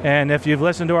Expo. And if you've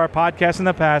listened to our podcast in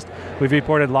the past, we've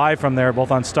reported live from there,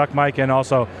 both on Stuck Mic and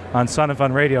also on Sun and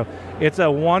Fun Radio. It's a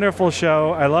wonderful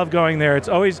show. I love going there. It's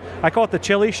always, I call it the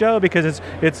chilly show because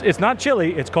it's not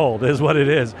chilly, it's cold is what it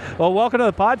is. Well, welcome to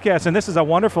the podcast, and this is a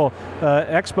wonderful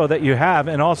expo that you have,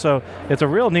 and also it's a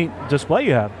real neat display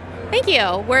you have. Thank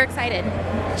you. We're excited.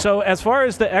 So as far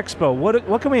as the expo,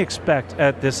 what can we expect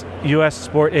at this U.S.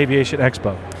 Sport Aviation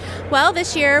Expo? Well,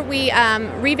 this year we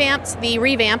revamped the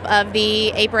revamp of the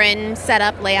apron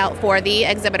setup layout for the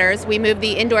exhibitors. We moved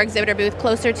the indoor exhibitor booth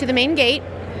closer to the main gate,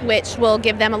 which will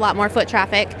give them a lot more foot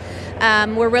traffic.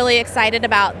 We're really excited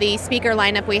about the speaker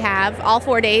lineup we have. All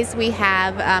 4 days we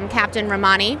have Captain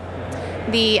Rahmani,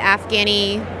 the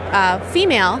Afghani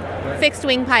female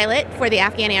fixed-wing pilot for the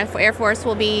Afghan Air Force,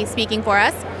 will be speaking for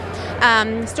us.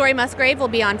 Story Musgrave will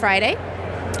be on Friday.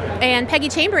 And Peggy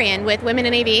Chambrian with Women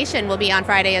in Aviation will be on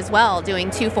Friday as well,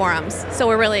 doing 2 forums. So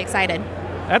we're really excited.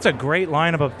 That's a great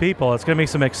lineup of people. It's going to be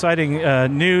some exciting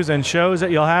news and shows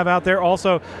that you'll have out there.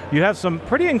 Also, you have some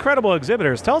pretty incredible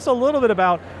exhibitors. Tell us a little bit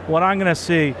about what I'm going to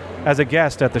see as a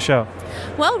guest at the show.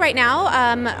 Well, right now,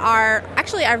 our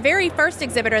very first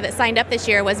exhibitor that signed up this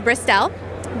year was Bristol.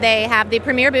 They have the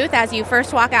premier booth as you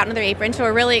first walk out into their apron, so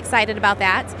we're really excited about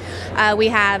that. We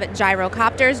have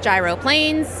gyrocopters,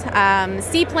 gyroplanes,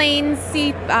 seaplanes,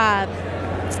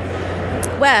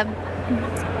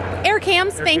 air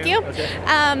cams, thank you,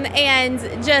 and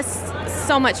just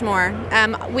so much more.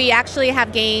 We actually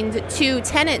have gained 2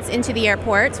 tenants into the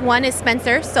airport. One is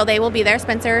Spencer, so they will be there,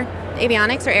 Spencer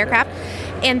Avionics or Aircraft.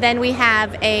 And then we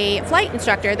have a flight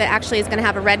instructor that actually is going to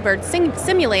have a Redbird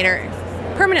simulator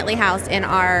permanently housed in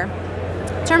our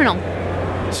terminal.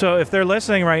 So if they're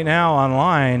listening right now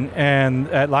online and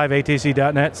at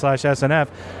liveatc.net/SNF,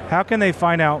 how can they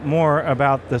find out more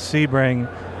about the Sebring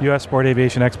U.S. Sport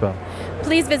Aviation Expo?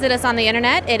 Please visit us on the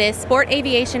internet. It is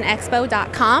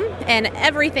sportaviationexpo.com, and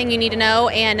everything you need to know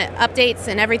and updates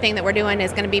and everything that we're doing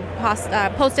is going to be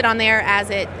posted on there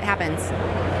as it happens.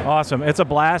 Awesome. It's a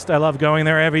blast. I love going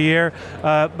there every year.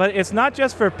 But it's not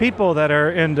just for people that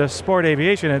are into sport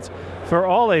aviation. It's for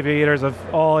all aviators of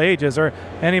all ages or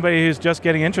anybody who's just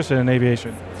getting interested in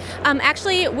aviation.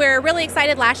 Actually, we're really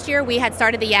excited. Last year we had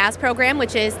started the YAZ program,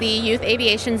 which is the Youth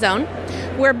Aviation Zone.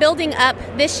 We're building up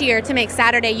this year to make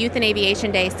Saturday Youth and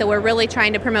Aviation Day, so we're really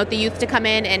trying to promote the youth to come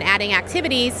in and adding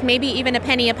activities, maybe even a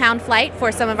penny a pound flight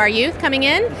for some of our youth coming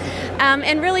in,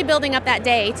 and really building up that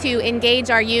day to engage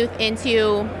our youth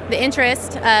into the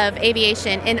interest of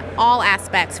aviation in all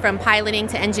aspects, from piloting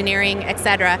to engineering,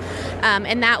 etc.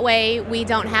 And that way we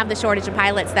don't have the shortage of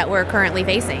pilots that we're currently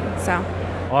facing. So.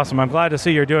 Awesome. I'm glad to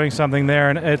see you're doing something there.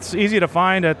 And it's easy to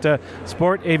find at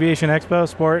Sport Aviation Expo,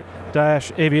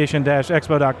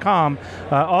 sport-aviation-expo.com.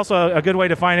 Also, a good way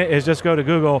to find it is just go to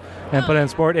Google and put in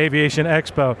Sport Aviation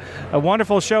Expo. A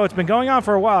wonderful show. It's been going on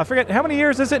for a while. I forget, how many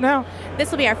years is it now?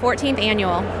 This will be our 14th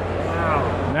annual.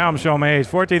 Wow. Now I'm showing my age.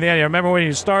 14th annual. I remember when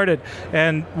you started.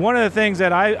 And one of the things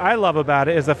that I love about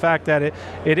it is the fact that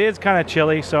it is kind of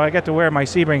chilly, so I get to wear my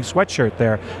Sebring sweatshirt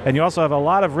there. And you also have a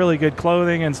lot of really good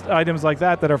clothing and items like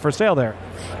that are for sale there.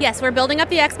 Yes, we're building up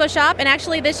the expo shop, and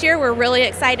actually this year we're really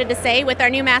excited to say with our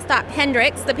new mascot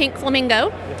Hendrix, the pink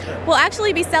flamingo, we'll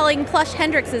actually be selling plush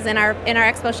Hendrixes in our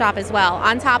expo shop as well,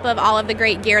 on top of all of the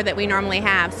great gear that we normally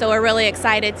have. So we're really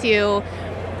excited to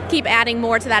keep adding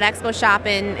more to that expo shop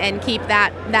and keep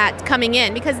that coming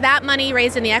in, because that money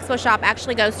raised in the expo shop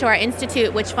actually goes to our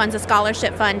institute, which funds a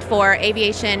scholarship fund for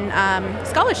aviation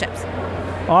scholarships.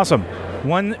 Awesome.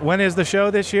 When is the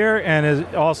show this year, and is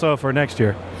also for next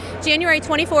year? January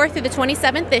 24th through the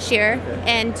 27th this year,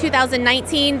 and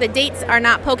 2019, the dates are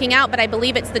not poking out, but I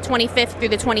believe it's the 25th through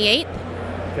the 28th.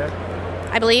 Okay.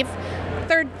 I believe.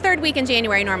 Third week in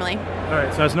January normally. All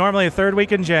right, so it's normally the 3rd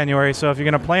week in January, so if you're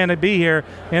going to plan to be here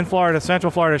in Florida,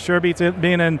 Central Florida, sure beats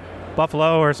being in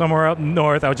Buffalo or somewhere up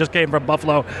north. I just came from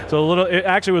Buffalo, so it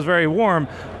actually was very warm,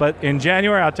 but in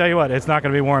January, I'll tell you what, it's not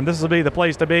going to be warm. This will be the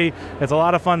place to be. It's a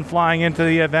lot of fun flying into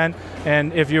the event,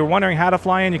 and if you're wondering how to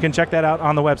fly in, you can check that out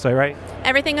on the website, right?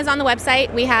 Everything is on the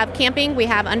website. We have camping, we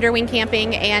have underwing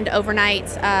camping, and overnight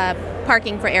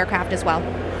parking for aircraft as well.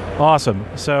 Awesome.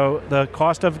 So the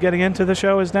cost of getting into the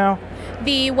show is now?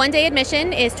 The one-day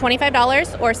admission is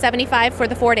 $25 or $75 for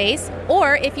the 4 days.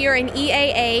 Or if you're an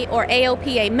EAA or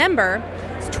AOPA member,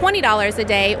 it's $20 a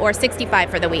day or $65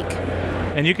 for the week.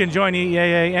 And you can join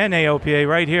EAA and AOPA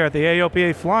right here at the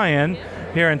AOPA Fly-In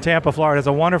here in Tampa, Florida. It's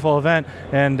a wonderful event,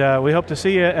 and we hope to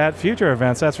see you at future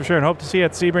events, that's for sure, and hope to see you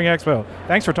at Sebring Expo.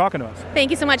 Thanks for talking to us.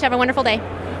 Thank you so much. Have a wonderful day.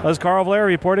 This is Carl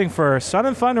Valeri reporting for Sun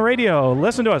and Fun Radio.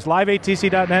 Listen to us,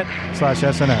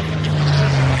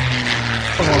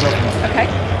 liveatc.net/SNF. Okay.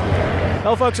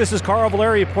 Hello, folks. This is Carl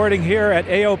Valeri reporting here at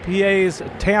AOPA's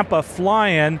Tampa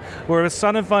Fly-In. We're with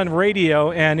Sun and Fun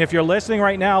Radio, and if you're listening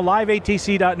right now,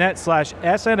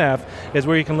 liveatc.net/SNF is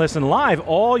where you can listen live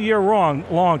all year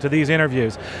long to these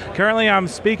interviews. Currently, I'm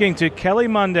speaking to Kelly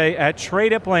Monday at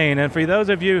Trade A Plane, and for those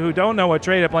of you who don't know what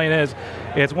Trade A Plane is,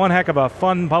 it's one heck of a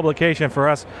fun publication for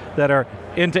us that are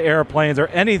into airplanes or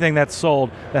anything that's sold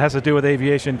that has to do with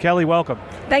aviation. Kelly, welcome.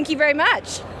 Thank you very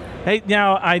much. Hey,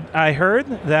 now, I heard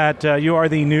that you are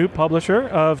the new publisher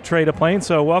of Trade A Plane,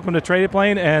 so welcome to Trade A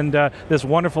Plane and this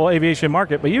wonderful aviation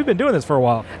market. But you've been doing this for a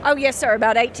while. Oh, yes, sir,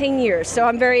 about 18 years, so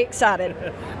I'm very excited.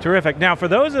 Terrific. Now, for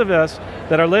those of us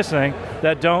that are listening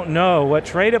that don't know what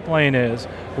Trade A Plane is,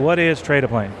 what is Trade A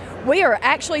Plane? We are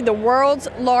actually the world's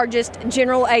largest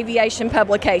general aviation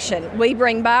publication. We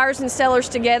bring buyers and sellers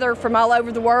together from all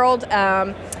over the world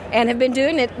and have been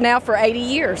doing it now for 80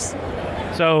 years.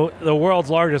 So the world's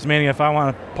largest, meaning if I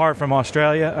want a part from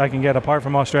Australia, I can get a part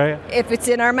from Australia? If it's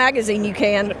in our magazine, you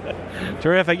can.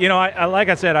 Terrific. You know, I like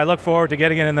I said, I look forward to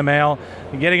getting it in the mail,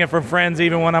 getting it from friends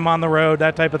even when I'm on the road,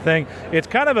 that type of thing. It's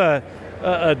kind of a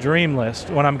dream list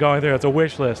when I'm going through. It's a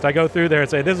wish list. I go through there and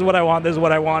say, this is what I want, this is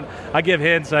what I want. I give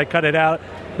hints, I cut it out,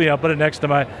 put it next to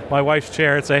my wife's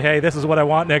chair and say, hey, this is what I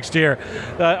want next year.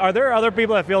 Are there other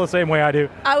people that feel the same way I do?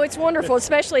 Oh, it's wonderful,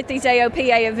 especially at these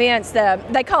AOPA events.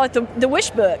 They call it the wish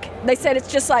book. They said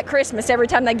it's just like Christmas every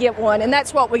time they get one, and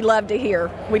that's what we love to hear.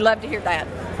 We love to hear that.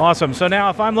 Awesome. So now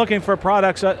if I'm looking for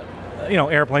products,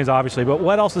 airplanes obviously, but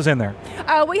what else is in there?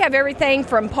 We have everything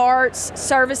from parts,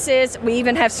 services. We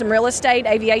even have some real estate,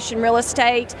 aviation real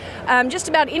estate. Just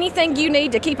about anything you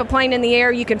need to keep a plane in the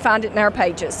air, you can find it in our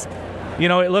pages. You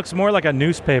know, it looks more like a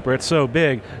newspaper. It's so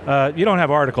big. You don't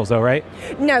have articles, though, right?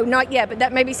 No, not yet, but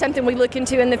that may be something we look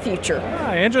into in the future.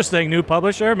 Interesting. New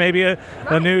publisher, maybe a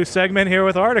new segment here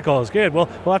with articles. Good. We'll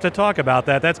have to talk about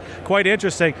that. That's quite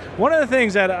interesting. One of the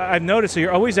things that I've noticed,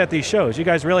 you're always at these shows. You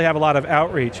guys really have a lot of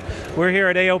outreach. We're here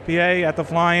at AOPA at the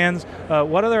fly-ins.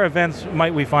 What other events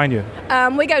might we find you?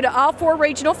 We go to all 4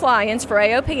 regional fly-ins for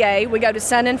AOPA. We go to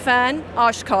Sun and Fun,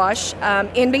 Oshkosh,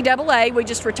 NBAA. We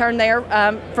just returned there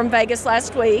from Vegas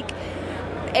last week.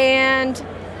 And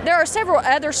there are several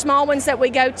other small ones that we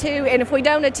go to, and if we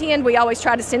don't attend, we always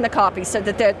try to send the copy so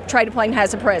that the Trade A Plane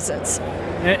has a presence.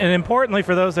 And importantly,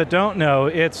 for those that don't know,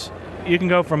 you can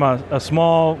go from a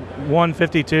small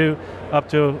 152 up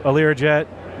to a Learjet,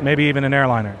 maybe even an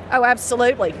airliner. Oh,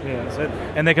 absolutely. Yes,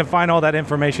 and they can find all that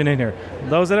information in here.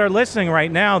 Those that are listening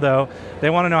right now, though,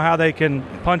 they want to know how they can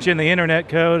punch in the internet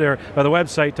code or the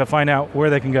website to find out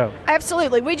where they can go.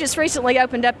 Absolutely. We just recently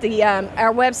opened up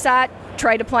our website,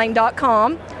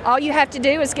 tradeaplane.com. All you have to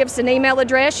do is give us an email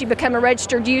address. You become a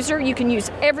registered user. You can use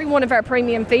every one of our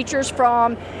premium features,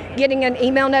 from getting an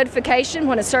email notification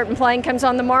when a certain plane comes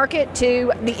on the market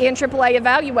to the NAAA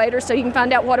evaluator, so you can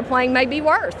find out what a plane may be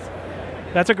worth.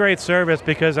 That's a great service,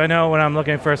 because I know when I'm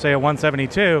looking for, say, a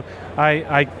 172,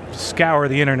 I scour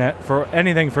the internet for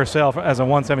anything for sale as a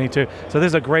 172. So this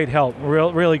is a great help,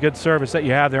 really good service that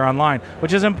you have there online,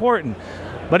 which is important.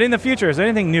 But in the future, is there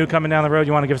anything new coming down the road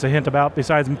you want to give us a hint about,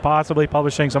 besides possibly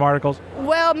publishing some articles?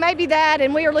 Well, maybe that,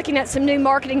 and we are looking at some new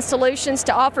marketing solutions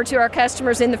to offer to our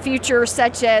customers in the future,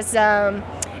 such as SEO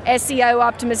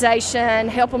optimization,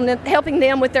 helping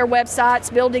them with their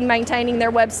websites, building, maintaining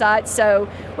their websites. So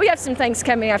we have some things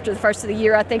coming after the first of the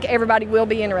year I think everybody will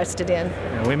be interested in.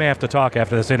 Yeah, we may have to talk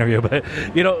after this interview, but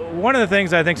one of the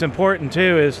things I think is important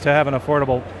too is to have an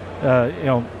affordable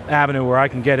avenue where I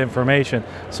can get information.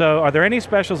 So are there any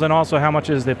specials, and also how much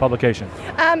is the publication?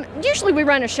 Usually we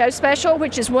run a show special,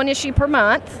 which is 1 issue per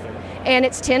month, and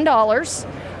it's $10.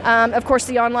 Of course,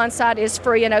 the online site is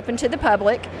free and open to the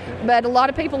public, but a lot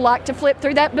of people like to flip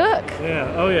through that book.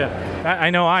 Yeah, oh yeah.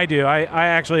 I know I do. I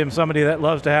actually am somebody that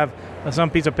loves to have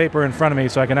some piece of paper in front of me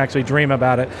so I can actually dream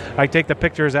about it. I take the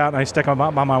pictures out and I stick them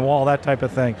up on my wall, that type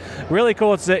of thing. Really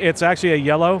cool. It's actually a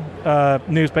yellow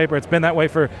newspaper. It's been that way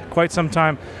for quite some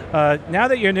time. Now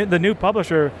that you're the new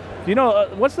publisher,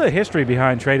 what's the history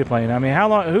behind Trade A Plane? I mean, how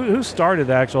long? Who started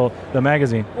the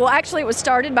magazine? Well, actually, it was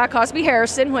started by Cosby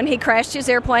Harrison when he crashed his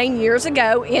airplane years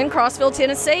ago in Crossville,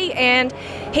 Tennessee, and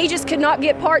he just could not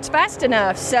get parts fast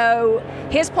enough. So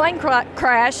his plane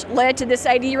crash led to this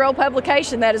 80-year-old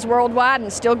publication that is worldwide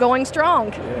and still going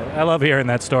strong. Yeah, I love hearing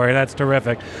that story. That's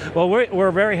terrific. Well,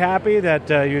 we're very happy that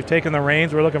you've taken the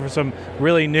reins. We're looking for some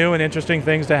really new and interesting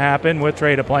things to happen with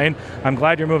Trade A Plane. I'm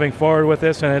glad you're moving forward with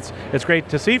this, and it's great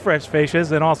to see for refresh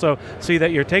faces and also see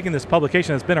that you're taking this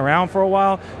publication that's been around for a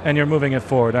while and you're moving it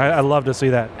forward. I love to see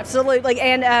that. Absolutely.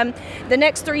 And the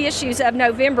next 3 issues of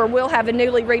November will have a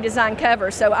newly redesigned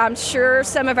cover, so I'm sure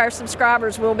some of our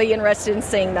subscribers will be interested in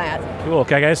seeing that. Cool.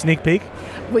 Can I get a sneak peek?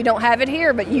 We don't have it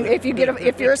here, but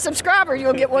if you're a subscriber,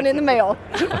 you'll get one in the mail.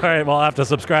 All right, well, I'll have to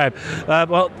subscribe.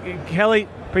 Well, Kelly,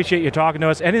 appreciate you talking to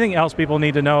us. Anything else people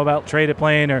need to know about Trade It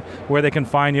Plain or where they can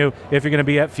find you if you're going to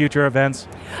be at future events?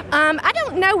 I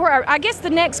don't know where. I guess the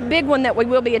next big one that we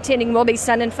will be attending will be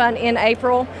Sun and Fun in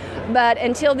April. But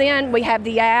until then, we have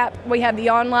the app, we have the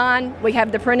online, we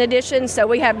have the print edition, so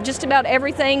we have just about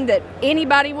everything that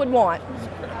anybody would want.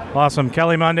 Awesome.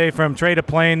 Kelly Monday from Trade It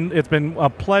Plain. It's been a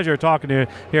pleasure talking to you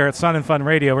here at Sun and Fun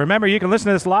Radio. Remember, you can listen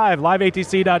to this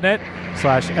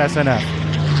liveatc.net/SNF.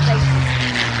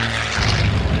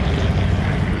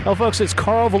 Well, folks, it's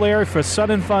Carl Valeri for Sun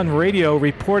and Fun Radio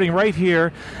reporting right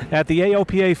here at the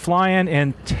AOPA Fly-In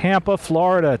in Tampa,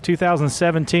 Florida,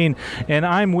 2017. And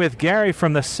I'm with Gary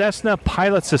from the Cessna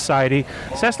Pilot Society.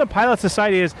 Cessna Pilot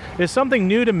Society is something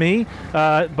new to me,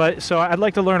 so I'd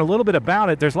like to learn a little bit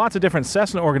about it. There's lots of different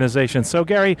Cessna organizations. So,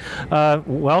 Gary,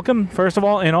 welcome, first of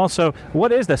all, and also,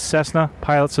 what is the Cessna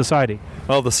Pilot Society?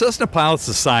 Well, the Cessna Pilot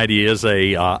Society is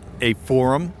a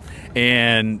forum,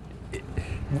 and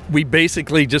we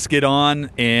basically just get on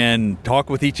and talk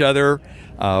with each other,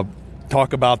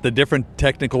 talk about the different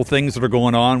technical things that are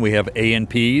going on. We have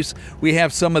A&Ps. We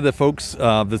have some of the folks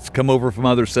that's come over from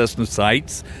other Cessna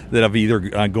sites that have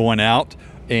either going out,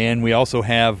 and we also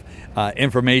have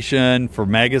information for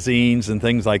magazines and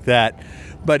things like that.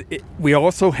 But we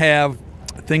also have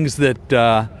things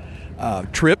that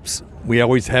trips. We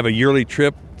always have a yearly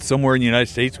trip somewhere in the United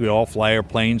States. We all fly our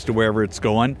planes to wherever it's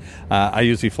going. I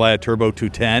usually fly a Turbo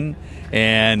 210,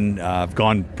 and I've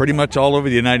gone pretty much all over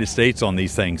the United States on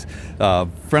these things.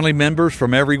 Friendly members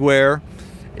from everywhere.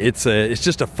 It's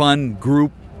just a fun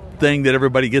group thing that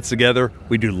everybody gets together.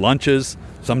 We do lunches.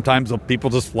 Sometimes people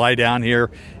just fly down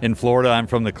here in Florida. I'm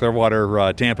from the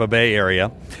Clearwater, Tampa Bay area,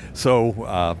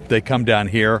 so they come down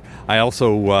here. I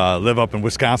also live up in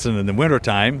Wisconsin in the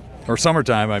wintertime, or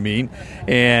summertime, I mean,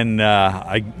 and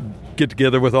I get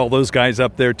together with all those guys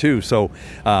up there too. So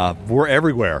we're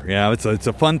everywhere. It's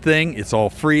a fun thing. It's all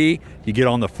free. You get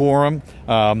on the forum.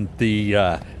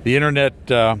 The internet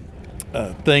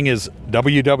thing is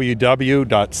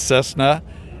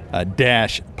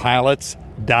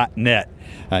www.cessna-pilots.net.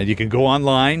 You can go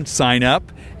online, sign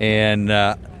up, and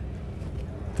that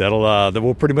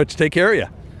will pretty much take care of you.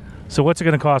 So what's it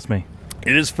going to cost me?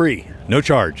 It is free, no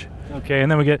charge. Okay,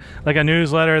 and then we get like a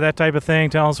newsletter, that type of thing,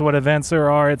 tell us what events there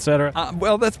are, etc.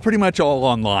 Well, that's pretty much all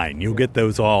online. You'll get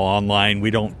those all online. We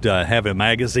don't have a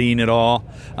magazine at all,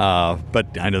 but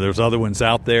I know there's other ones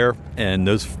out there, and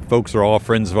those folks are all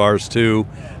friends of ours too.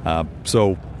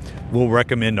 So we'll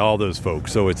recommend all those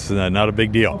folks, so it's not a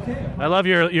big deal. I love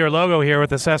your logo here with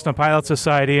the Cessna Pilot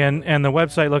Society, and the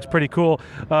website looks pretty cool.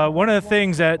 One of the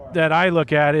things that I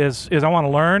look at is I want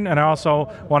to learn, and I also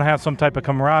want to have some type of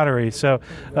camaraderie. So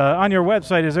on your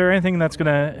website, is there anything that's going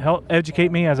to help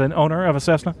educate me as an owner of a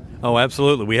Cessna? Oh,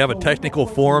 absolutely. We have a technical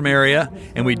forum area,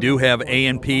 and we do have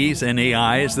A&Ps and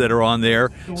AIs that are on there.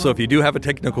 So if you do have a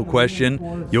technical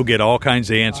question, you'll get all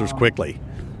kinds of answers quickly.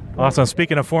 Awesome.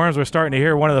 Speaking of forums, we're starting to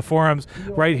hear one of the forums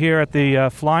right here at the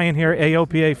Fly-In here,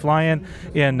 AOPA Fly-In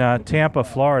in Tampa,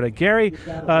 Florida. Gary,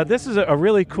 this is a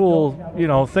really cool,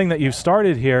 thing that you've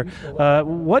started here.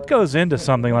 What goes into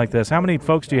something like this? How many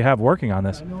folks do you have working on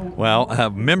this?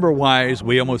 Well, member-wise,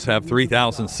 we almost have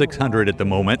 3,600 at the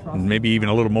moment, maybe even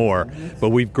a little more. But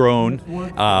we've grown.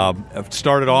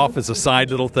 Started off as a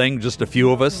side little thing, just a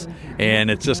few of us,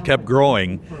 and it's just kept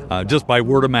growing just by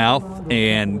word of mouth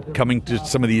and coming to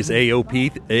some of these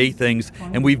AOPA things,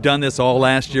 and we've done this all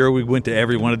last year. We went to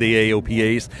every one of the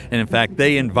AOPAs, and in fact,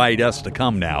 they invite us to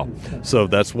come now. So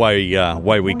that's why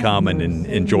we come and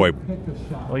enjoy.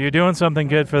 Well, you're doing something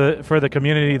good for the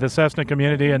community, the Cessna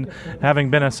community, and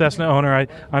having been a Cessna owner,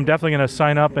 I'm definitely going to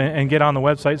sign up and get on the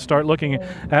website, start looking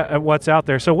at what's out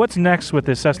there. So what's next with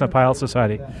the Cessna Pilot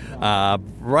Society?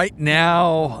 Right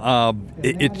now,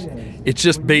 it's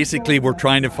just basically we're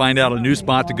trying to find out a new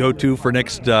spot to go to for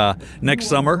next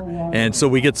summer, and so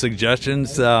we get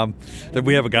suggestions. That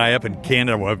we have a guy up in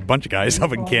Canada, well, a bunch of guys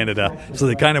up in Canada, so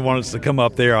they kind of want us to come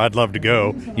up there. I'd love to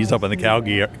go. He's up in the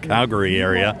Calgary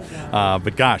area,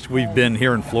 but gosh, we've been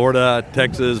here in Florida,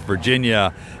 Texas,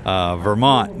 Virginia,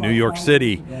 Vermont, New York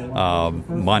City,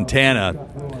 Montana,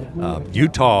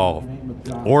 Utah,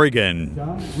 Oregon.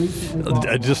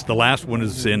 Just the last one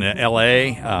is in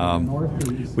L.A.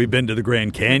 We've been to the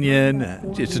Grand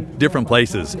Canyon, just different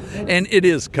places. And it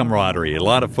is camaraderie. A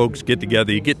lot of folks get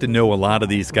together. You get to know a lot of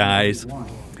these guys.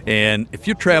 And if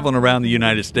you're traveling around the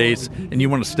United States and you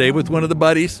want to stay with one of the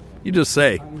buddies, you just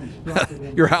say,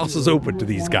 your house is open to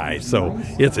these guys. So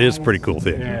it's a pretty cool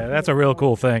thing. Yeah, that's a real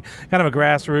cool thing. Kind of a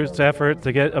grassroots effort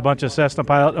to get a bunch of Cessna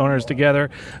pilot owners together.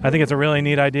 I think it's a really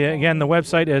neat idea. Again, the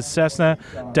website is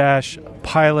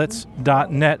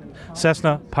Cessna-pilots.net.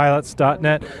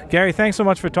 Cessnapilots.net. Gary, thanks so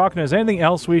much for talking to us. Anything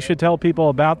else we should tell people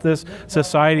about this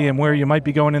society and where you might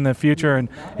be going in the future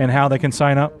and how they can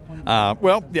sign up?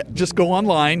 Just go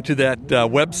online to that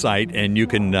website and you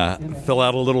can fill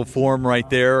out a little form right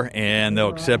there and they'll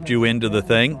accept you into the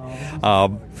thing.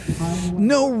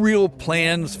 No real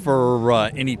plans for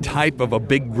any type of a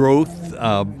big growth.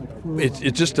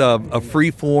 It's just a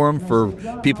free forum for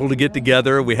people to get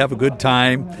together. We have a good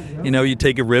time. You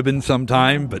take a ribbon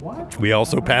sometime, but we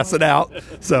also pass it out.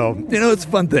 So, it's a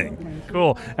fun thing.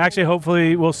 Cool. Actually,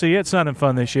 hopefully we'll see you at Sun and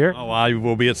Fun this year. Oh, I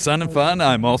will be at Sun and Fun.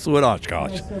 I'm also at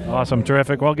Oshkosh. Awesome.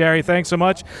 Terrific. Well, Gary, thanks so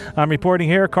much. I'm reporting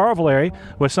here, Carl Valeri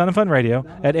with Sun and Fun Radio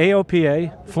at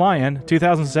AOPA Fly-In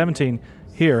 2017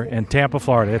 here in Tampa,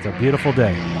 Florida. It's a beautiful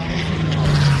day.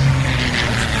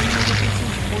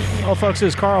 Well, folks,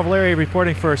 this is Carl Valeri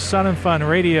reporting for Sun and Fun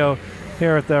Radio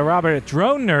here at the Robert at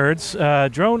Drone Nerds,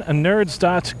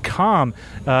 dronenerds.com.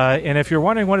 And if you're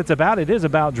wondering what it's about, it is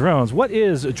about drones. What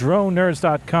is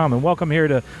dronenerds.com? And welcome here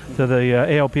to the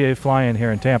ALPA Fly-In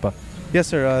here in Tampa. Yes,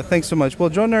 sir. Thanks so much. Well,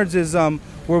 Drone Nerds is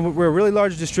we're a really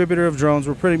large distributor of drones.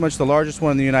 We're pretty much the largest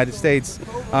one in the United States.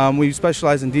 We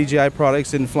specialize in DJI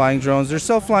products and flying drones. They're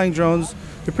self-flying drones.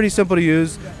 They're pretty simple to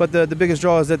use, but the biggest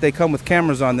draw is that they come with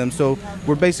cameras on them. So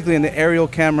we're basically in the aerial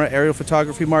aerial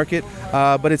photography market,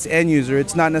 but it's end user.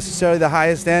 It's not necessarily the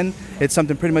highest end. It's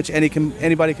something pretty much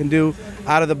anybody can do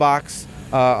out of the box.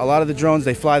 A lot of the drones,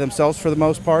 they fly themselves for the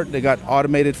most part. They got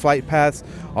automated flight paths,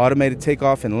 automated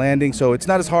takeoff and landing, so it's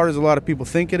not as hard as a lot of people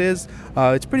think it is.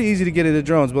 It's pretty easy to get into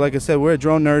drones, but like I said, we're at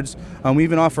Drone Nerds. We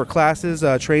even offer classes,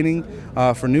 training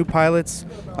for new pilots,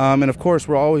 and of course,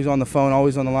 we're always on the phone,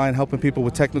 always on the line, helping people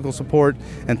with technical support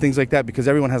and things like that, because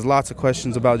everyone has lots of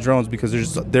questions about drones, because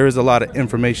there is a lot of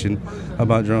information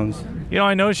about drones.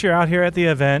 I noticed you're out here at the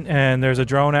event, and there's a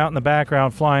drone out in the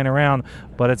background flying around,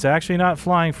 but it's actually not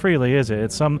flying freely, is it?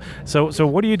 It's so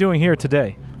what are you doing here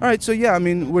today? All right, so yeah,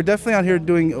 we're definitely out here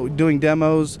doing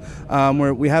demos.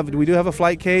 We do have a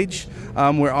flight cage.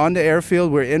 We're on the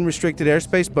airfield. We're in restricted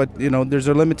airspace, but there's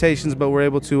our limitations. But we're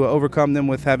able to overcome them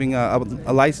with having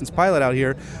a licensed pilot out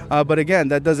here. But again,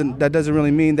 that doesn't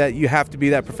really mean that you have to be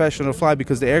that professional to fly,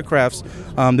 because the aircrafts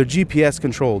they're GPS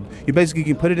controlled. You basically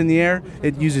can put it in the air.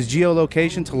 It uses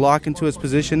geolocation to lock into its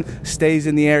position, stays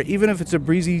in the air. Even if it's a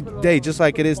breezy day, just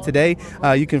like it is today,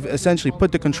 you can essentially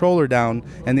put the controller down,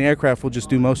 and the aircraft will just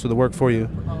do most of the work for you.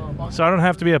 So I don't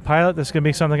have to be a pilot. This can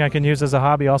be something I can use as a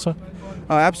hobby also?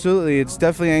 Absolutely. It's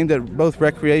definitely aimed at both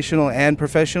recreational and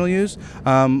professional use.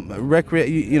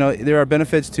 There are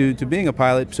benefits to being a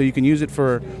pilot, so you can use it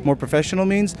for more professional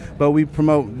means, but we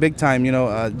promote big time,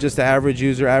 just the average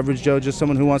user, average Joe, just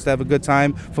someone who wants to have a good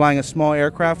time flying a small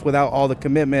aircraft without all the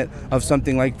commitment of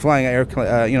something like flying an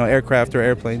aircraft or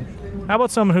airplane. How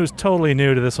about someone who's totally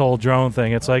new to this whole drone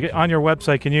thing? It's like on your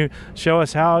website, can you show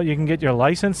us how you can get your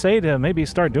license, say, to maybe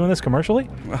start doing this commercially?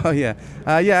 Oh, yeah.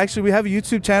 Actually, we have a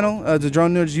YouTube channel, the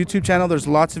Drone Nerds YouTube channel. There's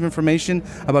lots of information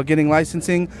about getting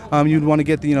licensing. You'd want to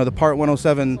get the Part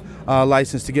 107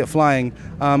 license to get flying.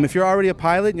 If you're already a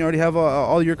pilot and you already have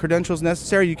all your credentials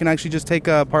necessary, you can actually just take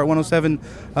a Part 107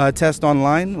 test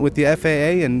online with the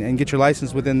FAA and get your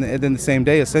license within the same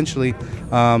day, essentially.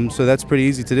 So that's pretty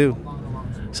easy to do.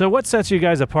 So what sets you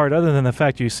guys apart, other than the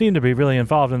fact you seem to be really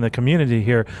involved in the community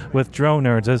here with Drone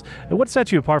Nerds, what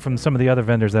sets you apart from some of the other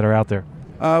vendors that are out there?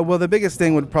 Well, the biggest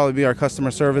thing would probably be our customer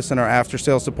service and our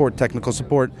after-sales support, technical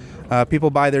support. People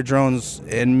buy their drones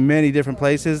in many different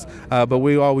places, but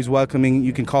we're always welcoming.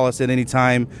 You can call us at any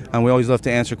time, and we always love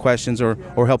to answer questions or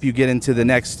help you get into the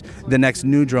next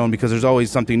new drone, because there's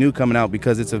always something new coming out,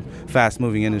 because it's a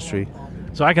fast-moving industry.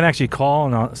 So I can actually call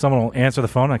and someone will answer the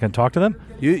phone and I can talk to them?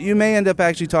 You may end up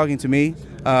actually talking to me.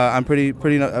 I'm pretty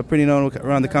known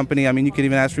around the company. You can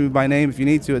even ask for me by name if you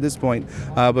need to at this point.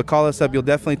 But call us up. You'll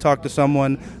definitely talk to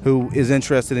someone who is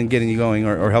interested in getting you going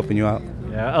or helping you out.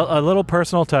 Yeah, Yeah, a little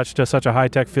personal touch to such a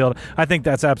high-tech field. I think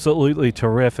that's absolutely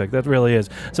terrific. That really is.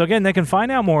 So again, they can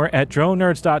find out more at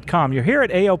DroneNerds.com. You're here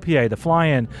at AOPA, the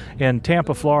fly-in in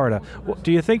Tampa, Florida.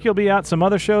 Do you think you'll be at some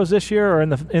other shows this year or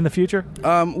in the future?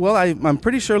 Well, I'm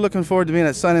pretty sure looking forward to being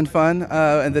at Sun and Fun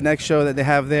and the next show that they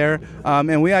have there.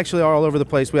 And we actually are all over the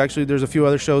place. There's a few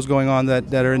other shows going on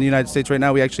that are in the United States right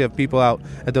now. We actually have people out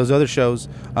at those other shows.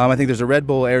 I think there's a Red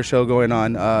Bull Air show going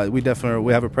on. We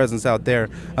have a presence out there.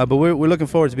 But we're looking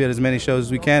forward to be at as many shows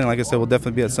as we can. And like I said, we'll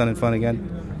definitely be at Sun and Fun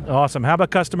again. Awesome. How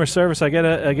about customer service? I get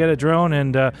a drone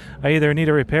and I either need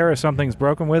a repair or something's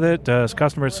broken with it.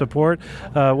 Customer support.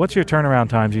 What's your turnaround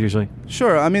times usually?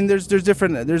 Sure. I mean, there's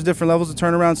different levels of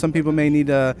turnaround. Some people may need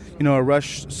a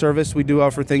rush service. We do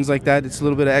offer things like that. It's a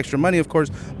little bit of extra money, of course,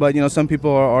 but some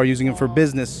people are using it for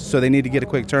business, so they need to get a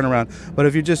quick turnaround. But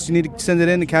if you need to send it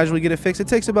in to casually get it fixed, it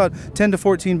takes about 10 to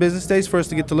 14 business days for us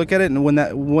to get to look at it. And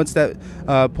once that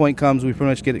point comes, we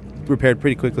pretty much get it repaired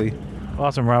pretty quickly.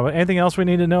 Awesome, Robert. Anything else we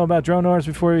need to know about Drone Wars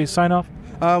before we sign off?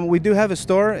 We do have a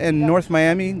store in North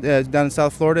Miami, down in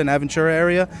South Florida, in Aventura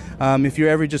area. If you're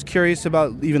ever just curious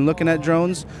about even looking at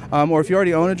drones, or if you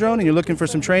already own a drone and you're looking for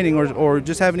some training or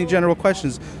just have any general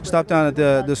questions, stop down at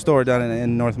the store down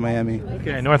in North Miami.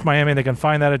 Okay, North Miami. They can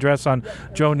find that address on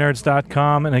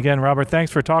DroneNerds.com. And again, Robert,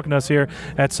 thanks for talking to us here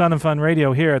at Sun and Fun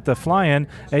Radio here at the Fly-In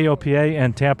AOPA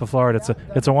in Tampa, Florida.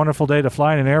 It's a wonderful day to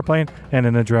fly in an airplane and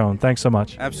in a drone. Thanks so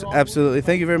much. Absolutely.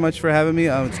 Thank you very much for having me.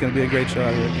 It's going to be a great show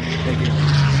out here. Thank you.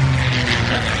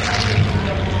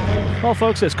 Well,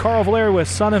 folks, it's Carl Valeri with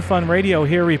Sun and Fun Radio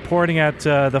here reporting at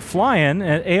the Fly-In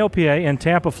at AOPA in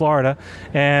Tampa, Florida,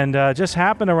 and just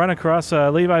happened to run across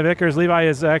Levi Vickers. Levi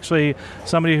is actually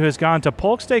somebody who has gone to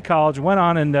Polk State College, went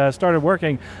on and started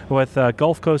working with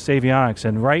Gulf Coast Avionics,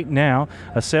 and right now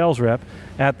a sales rep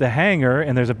at the hangar,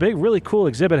 and there's a big, really cool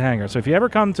exhibit hangar. So if you ever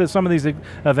come to some of these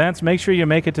events, make sure you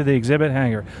make it to the exhibit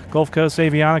hangar. Gulf Coast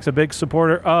Avionics, a big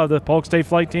supporter of the Polk State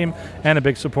flight team and a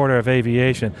big supporter of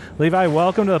aviation. Levi,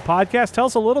 welcome to the podcast. Tell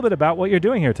us a little bit about what you're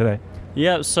doing here today.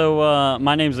 Yeah, so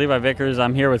my name's Levi Vickers.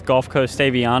 I'm here with Gulf Coast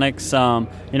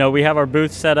Avionics. We have our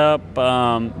booth set up,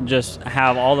 just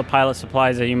have all the pilot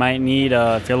supplies that you might need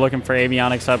if you're looking for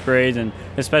avionics upgrades, and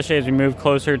especially as we move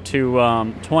closer to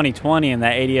 2020 and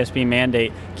that ADS-B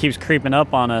mandate keeps creeping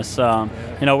up on us.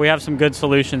 We have some good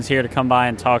solutions here to come by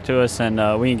and talk to us,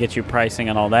 and we can get you pricing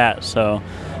and all that. So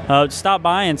stop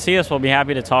by and see us. We'll be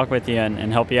happy to talk with you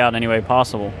and help you out any way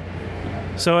possible.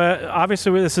 So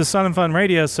obviously this is Sun and Fun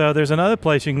Radio, so there's another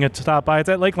place you can get to stop by. It's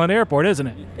at Lakeland Airport, isn't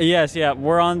it? Yes, yeah.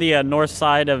 We're on the north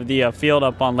side of the field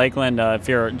up on Lakeland if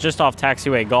you're just off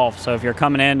Taxiway Golf. So if you're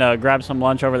coming in, grab some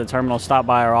lunch over the terminal, stop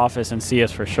by our office and see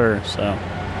us for sure. So.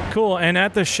 Cool. And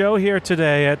at the show here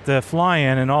today at the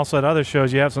Fly-In and also at other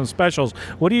shows, you have some specials.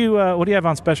 What do you have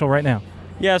on special right now?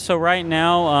 Yeah, so right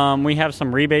now we have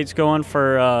some rebates going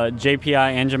for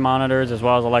JPI engine monitors as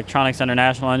well as Electronics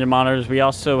International engine monitors. We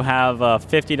also have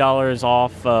 $50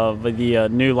 off of the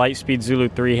new Lightspeed Zulu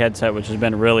 3 headset, which has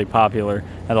been really popular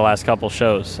at the last couple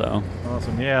shows. So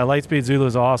awesome. Yeah, Lightspeed Zulu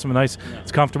is awesome. Nice.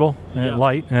 It's comfortable and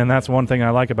light, and that's one thing I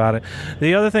like about it.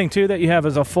 The other thing, too, that you have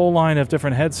is a full line of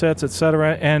different headsets,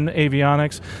 etc., and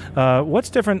avionics. What's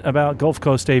different about Gulf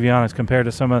Coast Avionics compared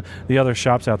to some of the other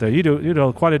shops out there? You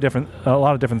do quite a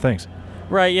lot of different things.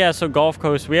 Right, yeah, so Gulf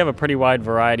Coast, we have a pretty wide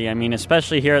variety. I mean,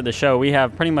 especially here at the show, we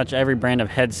have pretty much every brand of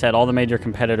headset, all the major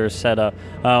competitors set up.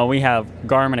 We have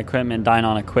Garmin equipment,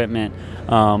 Dynon equipment,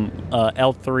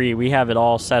 L3. We have it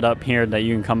all set up here that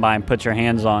you can come by and put your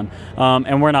hands on.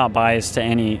 And we're not biased to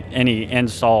any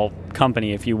install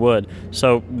company, if you would.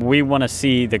 So we want to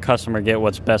see the customer get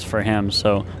what's best for him.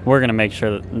 So we're going to make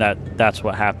sure that that's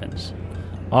what happens.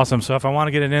 Awesome. So if I want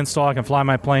to get an install, I can fly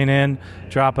my plane in,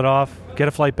 drop it off, get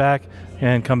a flight back,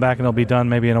 and come back, and it'll be done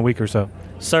maybe in a week or so.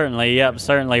 Certainly, yep,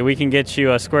 certainly. We can get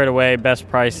you squared away, best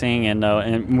pricing,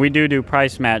 and we do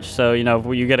price match. So, if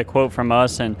you get a quote from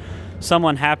us and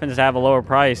someone happens to have a lower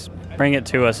price, bring it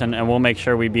to us, and we'll make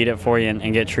sure we beat it for you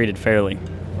and get treated fairly.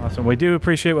 Awesome. We do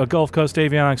appreciate what Gulf Coast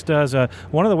Avionics does.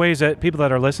 One of the ways that people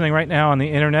that are listening right now on the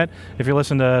internet, if you're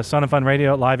listening to Sun and Fun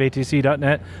Radio at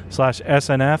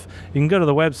liveatc.net/SNF, you can go to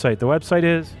the website. The website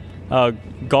is?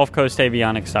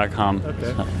 GulfCoastAvionics.com.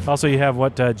 Okay. Also, you have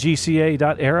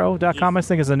GCA.aero.com, I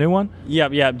think is the new one?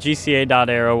 Yep.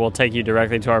 GCA.aero will take you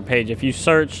directly to our page. If you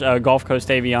search Gulf Coast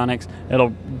Avionics,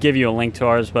 it'll give you a link to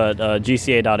ours, but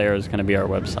GCA.aero is going to be our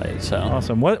website. So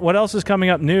awesome. What else is coming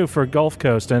up new for Gulf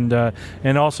Coast and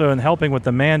also in helping with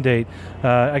the mandate?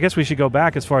 I guess we should go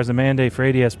back as far as the mandate for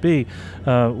ADS-B.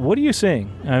 What are you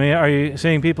seeing? I mean, are you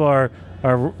seeing people are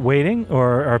waiting,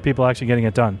 or are people actually getting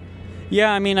it done?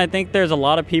 Yeah, I mean, I think there's a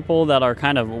lot of people that are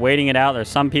kind of waiting it out. There's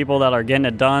some people that are getting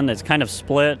it done. It's kind of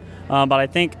split. But I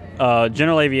think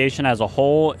general aviation as a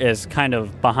whole is kind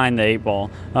of behind the 8 ball.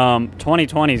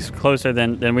 2020 is closer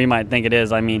than we might think it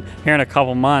is. I mean, here in a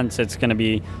couple months, it's going to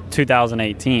be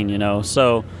 2018, you know.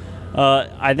 So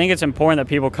I think it's important that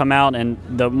people come out, and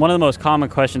one of the most common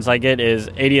questions I get is,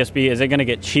 ADS-B, is it going to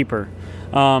get cheaper?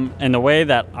 And the way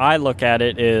that I look at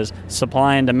it is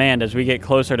supply and demand. As we get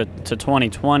closer to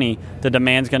 2020, the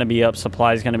demand's going to be up,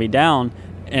 supply is going to be down.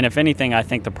 And if anything, I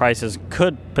think the prices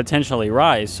could potentially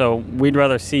rise. So we'd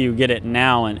rather see you get it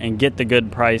now and get the good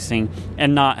pricing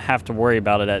and not have to worry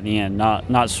about it at the end,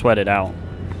 not sweat it out.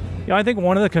 Yeah, I think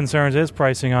one of the concerns is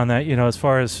pricing on that, you know, as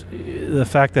far as the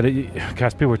fact that,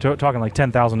 people were talking like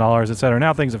 $10,000, et cetera.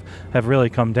 Now things have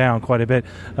really come down quite a bit.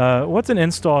 What's an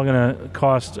install going to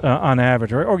cost on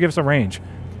average, or give us a range?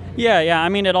 Yeah. I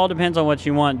mean, it all depends on what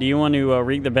you want. Do you want to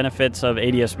reap the benefits of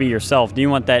ADS-B yourself? Do you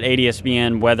want that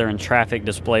ADS-B weather and traffic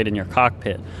displayed in your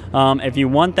cockpit? If you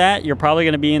want that, you're probably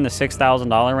going to be in the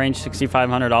 $6,000 range,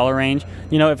 $6,500 range.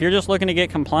 You know, if you're just looking to get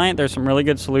compliant, there's some really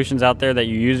good solutions out there that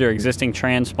you use your existing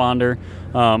transponder.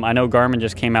 I know Garmin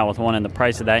just came out with one, and the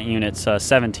price of that unit's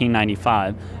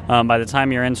 $1,795. By the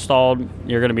time you're installed,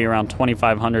 you're going to be around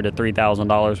 $2,500 to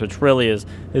 $3,000, which really is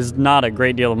not a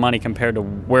great deal of money compared to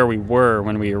where we were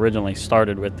when we originally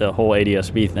started with the whole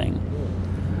ADS-B thing.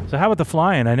 So how about the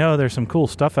flying? I know there's some cool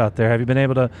stuff out there. Have you been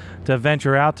able to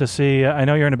venture out to see, I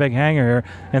know you're in a big hangar here,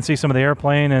 and see some of the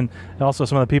airplane and also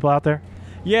some of the people out there?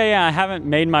 Yeah, I haven't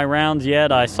made my rounds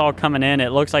yet. I saw coming in, it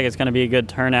looks like it's going to be a good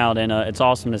turnout, and it's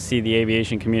awesome to see the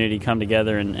aviation community come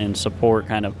together and support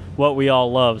kind of what we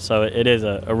all love. So it is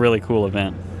a really cool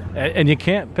event. And you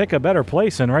can't pick a better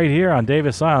place than right here on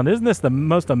Davis Island. Isn't this the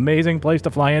most amazing place to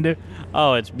fly into?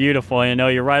 Oh, it's beautiful. You know,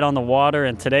 you're right on the water,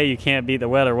 and today you can't beat the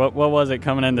weather. What was it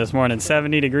coming in this morning?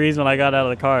 70 degrees when I got out of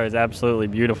the car. It's absolutely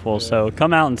beautiful. So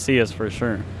come out and see us for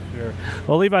sure. Sure.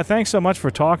 Well, Levi, thanks so much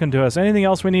for talking to us. Anything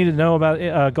else we need to know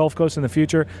about Gulf Coast in the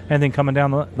future? Anything coming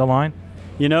down the line?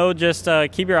 You know, just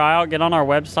keep your eye out. Get on our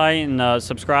website and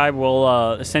subscribe.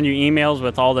 We'll send you emails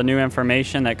with all the new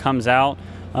information that comes out.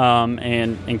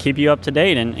 And keep you up to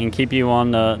date and keep you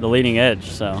on the leading edge.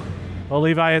 So, well,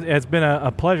 Levi, it's been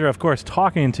a pleasure, of course,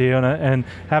 talking to you and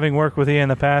having worked with you in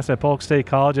the past at Polk State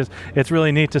College. It's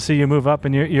really neat to see you move up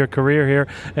in your career here.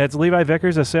 It's Levi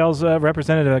Vickers, a sales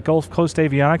representative at Gulf Coast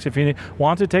Avionics. If you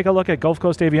want to take a look at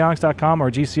gulfcoastavionics.com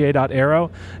or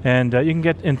gca.aero, and you can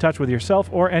get in touch with yourself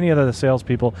or any of the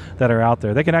salespeople that are out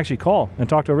there. They can actually call and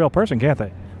talk to a real person, can't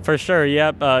they? For sure,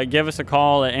 yep. Give us a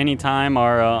call at any time.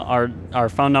 Our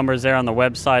phone number is there on the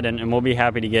website, and we'll be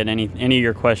happy to get any of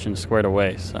your questions squared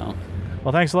away. So,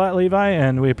 well, thanks a lot, Levi,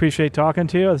 and we appreciate talking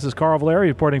to you. This is Carl Valeri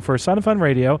reporting for Sun and Fun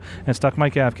Radio and Stuck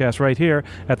Mike Avcast right here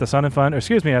at the Sun and Fun, at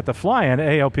the Fly-In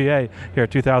AOPA here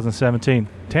at 2017.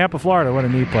 Tampa, Florida, what a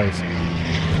neat place.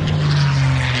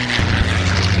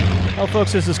 Well,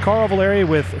 folks, this is Carl Valeri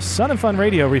with Sun and Fun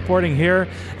Radio reporting here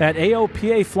at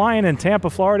AOPA Fly-In in Tampa,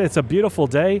 Florida. It's a beautiful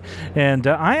day, and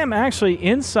I am actually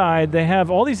inside. They have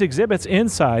all these exhibits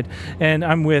inside, and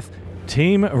I'm with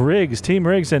Team Riggs,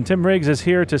 and Tim Riggs is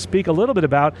here to speak a little bit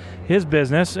about his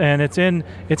business, and it's in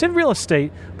real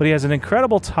estate, but he has an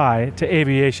incredible tie to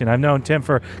aviation. I've known Tim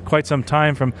for quite some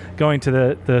time from going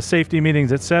to the safety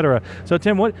meetings, etc. So,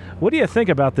 Tim, what do you think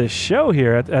about this show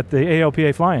here at the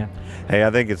AOPA Fly-In? Hey,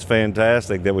 I think it's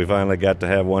fantastic that we finally got to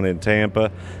have one in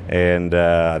Tampa, and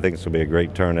I think it's going to be a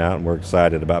great turnout, and we're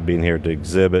excited about being here to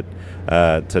exhibit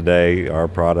today our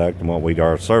product and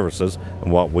our services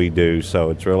and what we do. So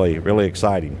it's really, really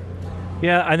exciting.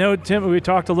 Yeah, I know, Tim, we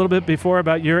talked a little bit before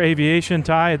about your aviation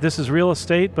tie. This is real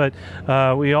estate, but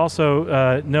we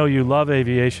also know you love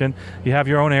aviation. You have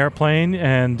your own airplane,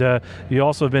 and you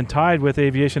also have been tied with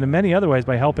aviation in many other ways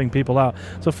by helping people out.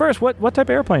 So first, what type of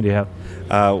airplane do you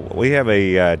have? We have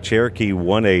a Cherokee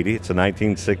 180. It's a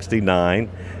 1969,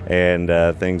 and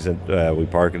we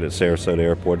park it at Sarasota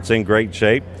Airport. It's in great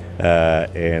shape,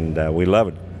 and we love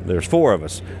it. There's 4 of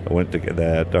us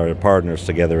that are partners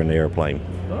together in the airplane.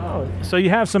 Oh, so you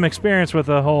have some experience with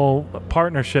the whole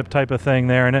partnership type of thing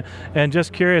there, and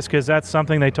just curious, because that's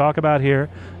something they talk about here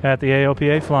at the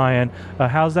AOPA Fly-In.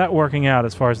 How's that working out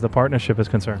as far as the partnership is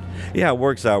concerned? Yeah, it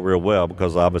works out real well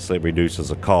because obviously it reduces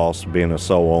the cost being a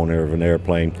sole owner of an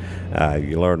airplane.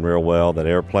 You learn real well that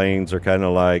airplanes are kind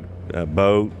of like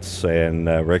boats and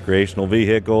recreational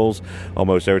vehicles.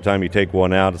 Almost every time you take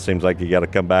one out, it seems like you got to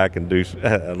come back and do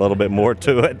a little bit more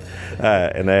to it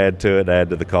and add to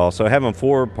the cost. So having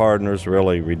 4 partners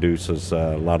really reduces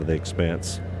a lot of the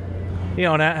expense. You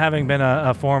know, and having been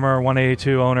a former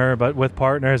 182 owner, but with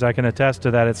partners, I can attest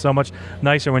to that. It's so much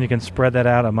nicer when you can spread that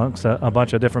out amongst a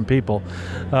bunch of different people.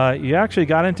 You actually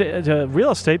got into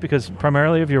real estate because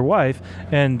primarily of your wife,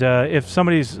 and if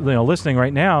somebody's listening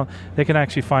right now, they can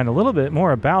actually find a little bit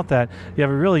more about that. You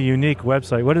have a really unique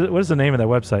website. What is the name of that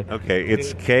website? Okay,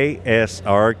 it's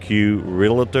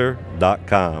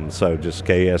ksrqrealtor.com. So just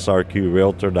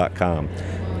ksrqrealtor.com.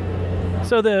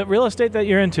 So the real estate that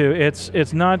you're into,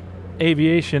 it's not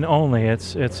aviation only.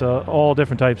 It's all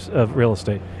different types of real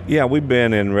estate. Yeah, we've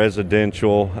been in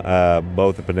residential,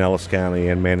 both in Pinellas County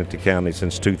and Manatee County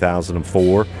since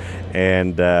 2004,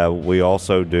 and we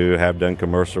also have done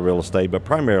commercial real estate, but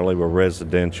primarily we're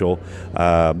residential.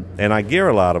 And I gear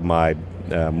a lot of my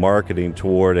marketing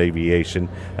toward aviation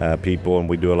people, and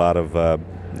we do a lot of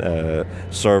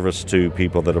service to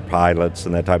people that are pilots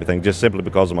and that type of thing, just simply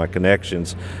because of my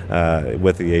connections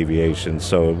with the aviation.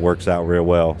 So it works out real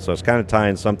well. So it's kind of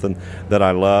tying something that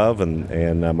I love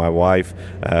and my wife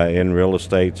in real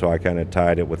estate, so I kind of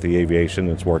tied it with the aviation.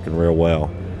 It's working real well.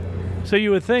 So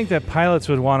you would think that pilots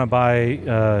would want to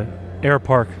buy air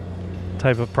park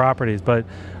type of properties, but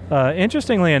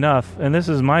interestingly enough, and this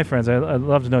is my friends, I'd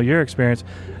love to know your experience,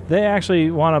 they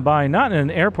actually want to buy not in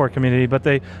an airport community, but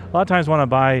they a lot of times want to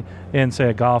buy in, say,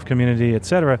 a golf community,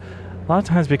 etc. A lot of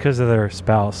times because of their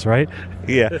spouse, right?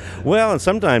 Yeah. Well, and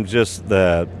sometimes just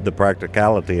the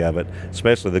practicality of it,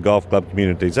 especially the golf club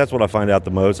communities. That's what I find out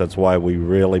the most. That's why we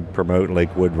really promote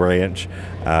Lakewood Ranch,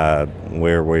 that's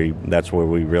where we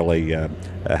really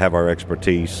have our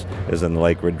expertise, is in the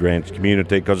Lakewood Ranch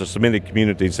community, because there's so many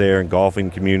communities there and golfing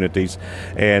communities.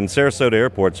 And Sarasota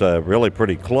Airport's really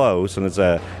pretty close, and it's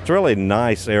a really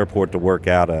nice airport to work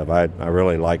out of. I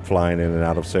really like flying in and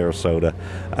out of Sarasota,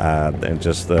 and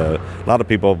just a lot of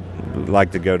people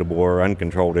like to go to more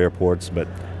uncontrolled airports, but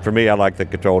for me, I like the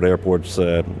controlled airports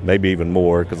maybe even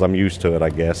more because I'm used to it, I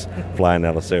guess, flying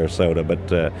out of Sarasota. But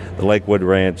the Lakewood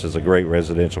Ranch is a great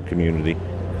residential community.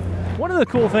 One of the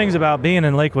cool things about being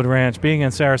in Lakewood Ranch, being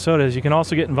in Sarasota, is you can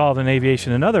also get involved in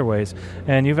aviation in other ways,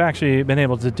 and you've actually been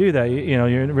able to do that.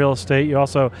 You're in real estate. You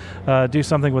also do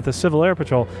something with the Civil Air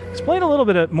Patrol. Explain a little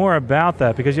bit more about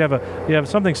that, because you have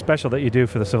something special that you do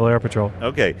for the Civil Air Patrol.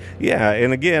 Okay, yeah,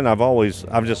 and again,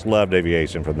 I've just loved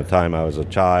aviation from the time I was a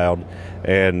child,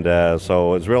 and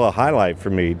so it's really a highlight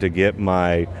for me to get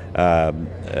my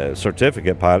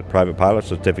certificate, private pilot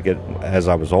certificate, as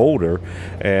I was older,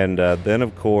 and then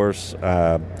of course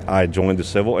I joined the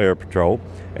Civil Air Patrol,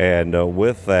 and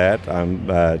with that I'm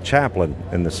chaplain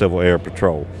in the Civil Air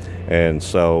Patrol, and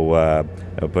so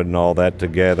putting all that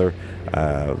together,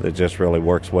 it just really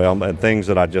works well, and things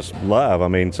that I just love. I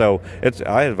mean, so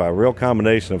I have a real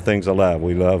combination of things I love.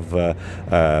 We love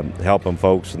helping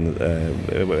folks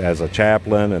as a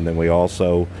chaplain, and then we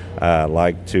also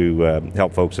like to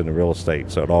help folks in the real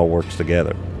estate, so it all works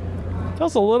together. Tell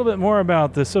us a little bit more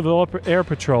about the Civil Air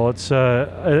Patrol.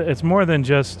 It's more than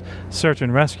just search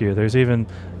and rescue. There's even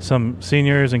some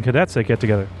seniors and cadets that get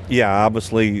together. Yeah,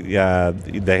 obviously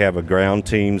they have a ground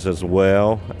teams as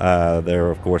well. There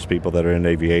are, of course, people that are in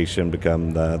aviation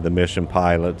become the mission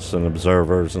pilots and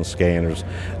observers and scanners.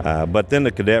 But then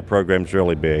the cadet program is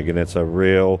really big, and it's a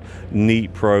real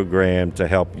neat program to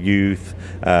help youth,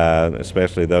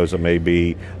 especially those that may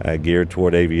be geared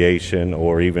toward aviation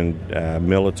or even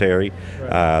military.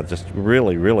 Right. Just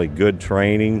really, really good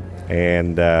training,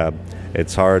 and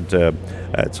it's hard to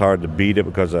beat it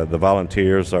because the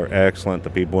volunteers are excellent. The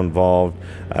people involved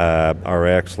are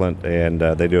excellent, and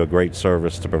they do a great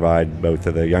service to provide both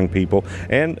to the young people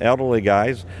and elderly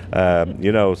guys.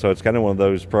 So it's kind of one of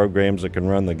those programs that can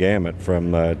run the gamut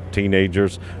from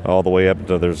teenagers all the way up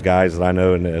to there's guys that I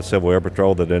know in the Civil Air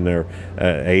Patrol that are in their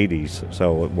 80s.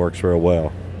 So it works real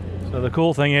well. So the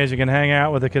cool thing is you can hang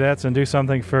out with the cadets and do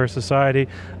something for society,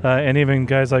 and even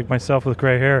guys like myself with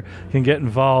gray hair can get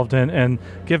involved and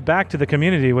give back to the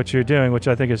community, what you're doing, which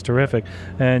I think is terrific.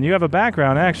 And you have a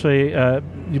background, actually,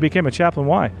 you became a chaplain.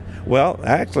 Why? Well,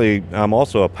 actually, I'm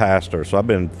also a pastor, so I've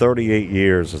been 38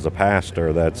 years as a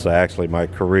pastor. That's actually my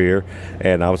career,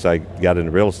 and obviously I got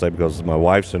into real estate because my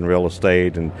wife's in real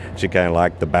estate, and she kind of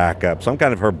liked the backup. So I'm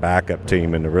kind of her backup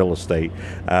team in the real estate.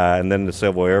 And then the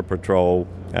Civil Air Patrol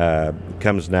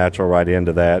comes natural right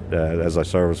into that as I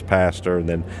serve as pastor, and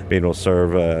then being able to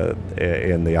serve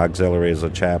in the auxiliary as a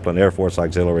chaplain, Air Force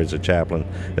Auxiliary as a chaplain,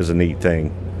 is a neat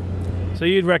thing. So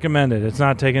you'd recommend it? It's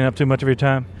not taking up too much of your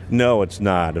time? No, it's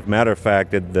not. As a matter of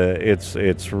fact,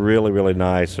 it's really, really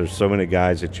nice. There's so many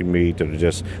guys that you meet that are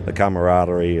just, the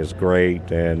camaraderie is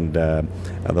great, and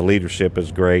the leadership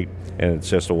is great, and it's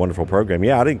just a wonderful program.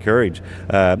 Yeah, I'd encourage,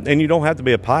 and you don't have to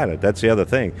be a pilot. That's the other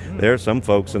thing. There are some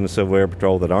folks in the Civil Air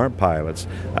Patrol that aren't pilots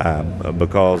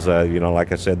because,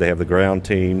 like I said, they have the ground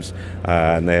teams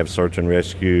and they have search and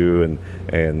rescue,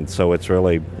 and so it's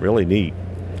really, really neat.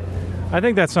 I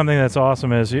think that's something that's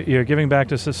awesome, is you're giving back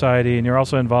to society, and you're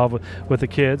also involved with the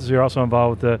kids. You're also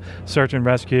involved with the search and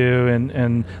rescue,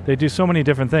 and they do so many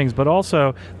different things. But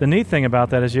also, the neat thing about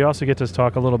that is you also get to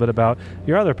talk a little bit about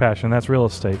your other passion, that's real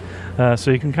estate.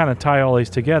 So you can kind of tie all these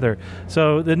together.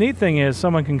 So the neat thing is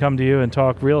someone can come to you and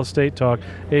talk real estate, talk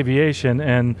aviation,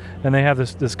 and they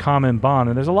have this common bond.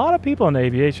 And there's a lot of people in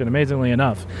aviation, amazingly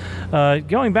enough.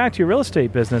 Going back to your real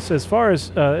estate business, as far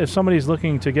as if somebody's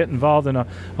looking to get involved in a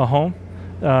home,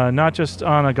 not just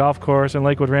on a golf course in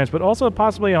Lakewood Ranch, but also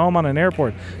possibly a home on an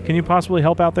airport. Can you possibly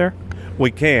help out there?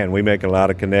 We can. We make a lot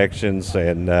of connections,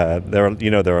 and there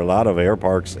are a lot of air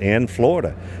parks in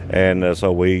Florida, and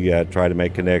so we try to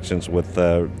make connections with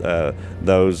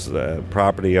those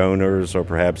property owners, or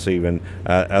perhaps even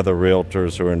other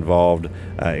realtors who are involved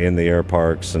in the air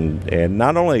parks, and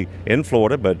not only in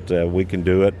Florida, but we can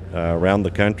do it around the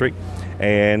country,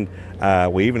 and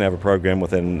we even have a program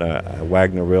within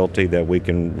Wagner Realty that we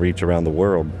can reach around the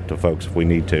world to folks if we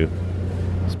need to.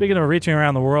 Speaking of reaching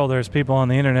around the world, there's people on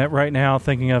the internet right now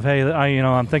thinking of, hey,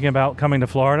 I'm thinking about coming to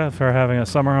Florida for having a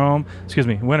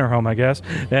winter home, I guess,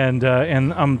 and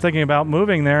I'm thinking about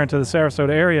moving there into the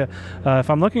Sarasota area. If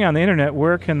I'm looking on the internet,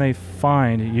 where can they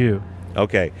find you?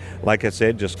 Okay, like I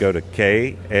said, just go to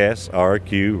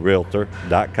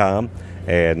ksrqrealtor.com.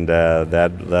 And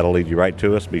that'll lead you right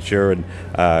to us. Be sure and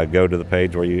go to the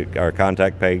page where our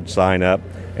contact page, sign up,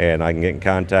 and I can get in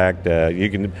contact. You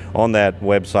can, on that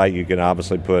website, you can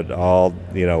obviously put all,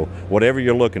 whatever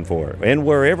you're looking for and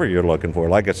wherever you're looking for.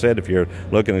 Like I said, if you're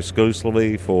looking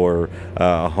exclusively for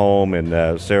a home in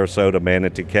Sarasota,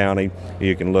 Manatee County,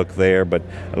 you can look there. But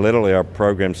literally, our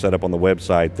program's set up on the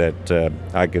website that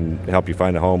I can help you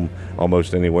find a home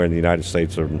almost anywhere in the United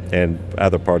States and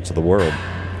other parts of the world.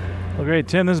 Well, great,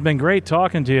 Tim. This has been great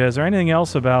talking to you. Is there anything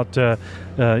else about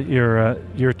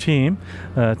your team,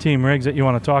 Team Riggs, that you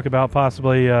want to talk about?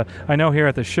 Possibly, I know here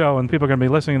at the show, and people are going to be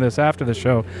listening to this after the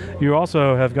show, you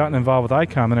also have gotten involved with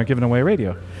ICOM and are giving away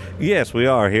radio. Yes, we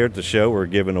are. Here at the show, we're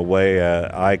giving away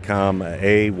ICOM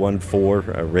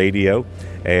A14 radio,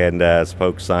 and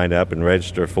folks sign up and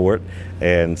register for it.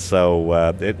 And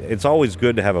so it's always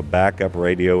good to have a backup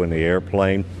radio in the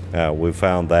airplane. We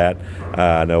found that.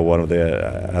 I know one of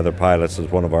the other pilots is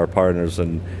one of our partners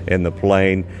in the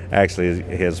plane. Actually,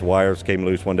 his wires came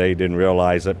loose one day. He didn't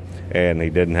realize it, and he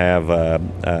didn't have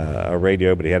a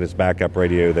radio, but he had his backup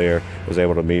radio there, was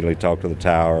able to immediately talk to the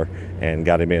tower and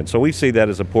got him in. So we see that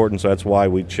as important, so that's why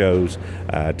we chose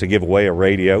to give away a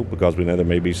radio, because we know there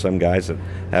may be some guys that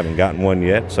haven't gotten one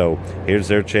yet. So here's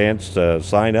their chance to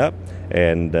sign up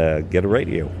and get a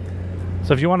radio.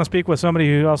 So if you want to speak with somebody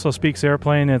who also speaks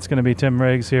airplane, it's going to be Tim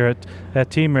Riggs here at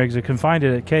Team Riggs. You can find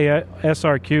it at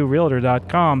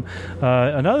ksrqrealtor.com.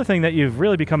 Another thing that you've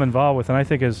really become involved with, and I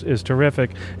think is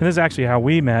terrific, and this is actually how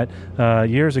we met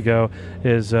years ago,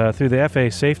 is through the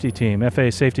FAA Safety Team,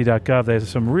 FAAsafety.gov. There's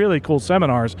some really cool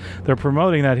seminars. They're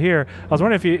promoting that here. I was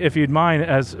wondering if you'd mind,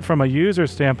 as from a user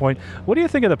standpoint, what do you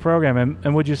think of the program,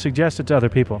 and would you suggest it to other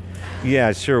people? Yeah,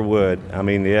 I sure would. I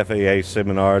mean, the FAA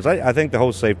seminars, I think the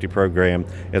whole safety program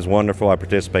is wonderful. I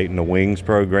participate in the WINGS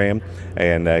program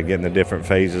and getting the different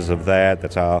phases of that.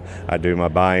 That's how I do my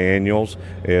biannuals,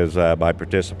 is by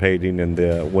participating in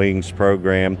the WINGS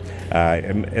program.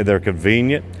 They're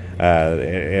convenient.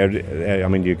 I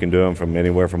mean, you can do them from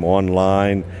anywhere from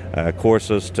online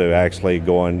courses to actually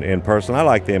going in person. I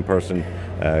like the in-person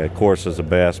courses the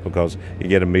best because you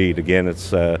get to meet. Again,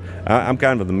 it's I'm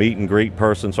kind of the meet and greet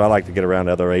person, so I like to get around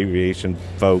other aviation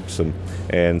folks,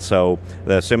 and so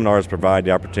the seminars provide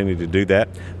the opportunity to do that.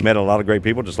 Met a lot of great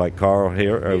people, just like Carl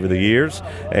here over the years,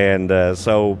 and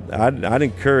so I'd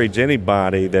encourage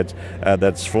anybody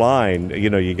that's flying.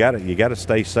 You got to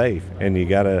stay safe, and you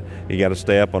got to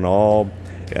stay up on all.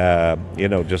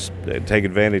 Just take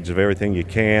advantage of everything you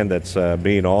can that's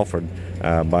being offered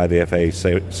by the FAA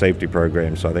safety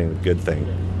program. So I think it's a good thing.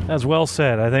 That's well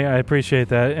said. I appreciate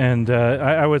that, and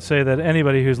I would say that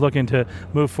anybody who's looking to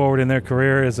move forward in their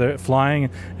career is flying,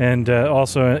 and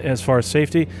also as far as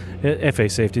safety,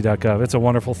 fasafety.gov. It's a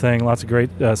wonderful thing. Lots of great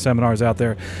seminars out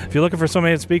there. If you're looking for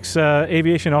somebody that speaks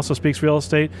aviation, also speaks real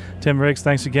estate, Tim Riggs,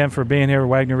 thanks again for being here with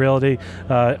Wagner Realty.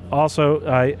 Also,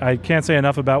 I can't say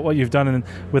enough about what you've done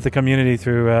with the community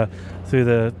through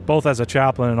both as a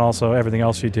chaplain and also everything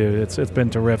else you do. It's been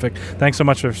terrific. Thanks so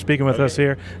much for speaking with us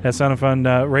here at Sun and Fun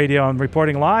Radio. I'm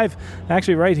reporting live,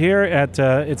 actually right here at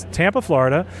it's Tampa,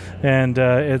 Florida, and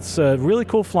it's really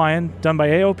cool flying done by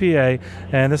AOPA,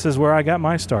 and this is where I got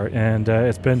my start. And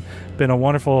it's been a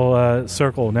wonderful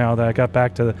circle now that I got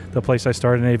back to the place I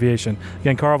started in aviation.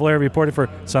 Again, Carl Valeri reported for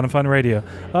Sun and Fun Radio.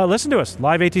 Listen to us,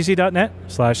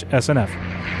 liveatc.net/SNF.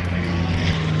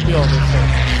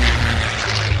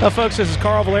 Folks, this is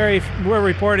Carl Valeri. We're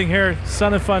reporting here,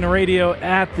 Sun and Fun Radio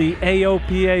at the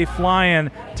AOPA Fly-In,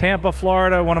 Tampa,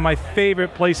 Florida, one of my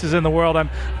favorite places in the world.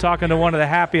 I'm talking to one of the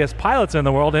happiest pilots in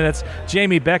the world, and it's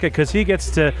Jamie Beckett, because he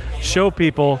gets to show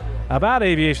people about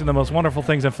aviation the most wonderful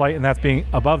things in flight, and that's being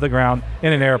above the ground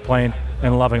in an airplane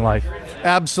and loving life.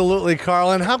 Absolutely,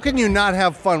 Carl. And how can you not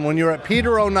have fun when you're at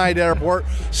Peter O. Knight Airport,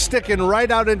 sticking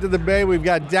right out into the bay? We've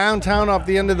got downtown off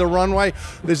the end of the runway.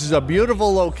 This is a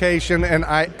beautiful location, and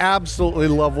I absolutely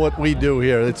love what we do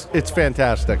here. It's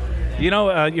fantastic. You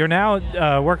know, you're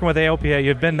now working with AOPA.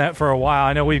 You've been that for a while.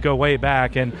 I know we go way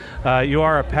back, and you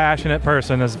are a passionate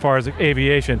person as far as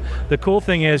aviation. The cool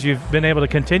thing is you've been able to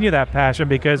continue that passion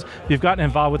because you've gotten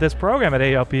involved with this program at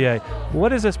AOPA.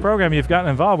 What is this program you've gotten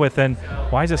involved with, and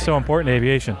why is it so important in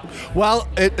aviation? Well,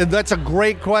 that's a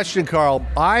great question, Carl.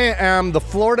 I am the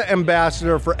Florida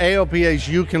ambassador for AOPA's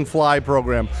You Can Fly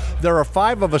program. There are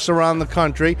 5 of us around the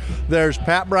country. There's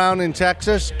Pat Brown in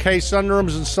Texas, Kay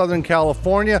Sunderham's in Southern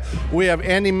California. We have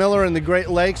Andy Miller in the Great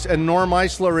Lakes and Norm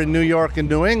Eisler in New York and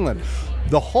New England.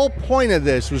 The whole point of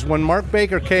this was when Mark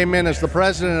Baker came in as the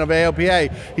president of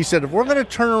AOPA, he said, if we're going to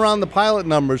turn around the pilot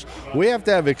numbers, we have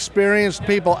to have experienced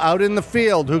people out in the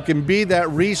field who can be that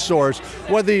resource,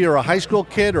 whether you're a high school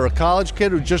kid or a college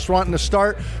kid who's just wanting to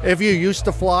start. If you used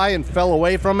to fly and fell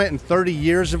away from it and 30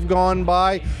 years have gone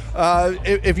by,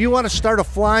 if you want to start a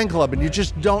flying club and you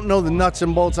just don't know the nuts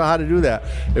and bolts of how to do that,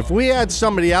 if we had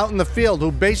somebody out in the field who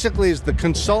basically is the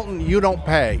consultant you don't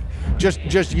pay,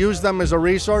 just use them as a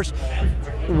resource,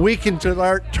 we can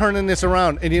start turning this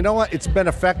around. And you know what? It's been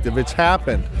effective. It's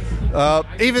happened.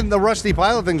 Even the Rusty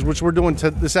Pilot things, which we're doing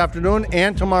this afternoon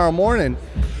and tomorrow morning,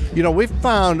 you know, we've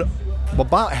found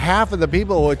about half of the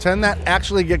people who attend that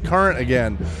actually get current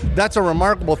again. That's a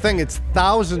remarkable thing. It's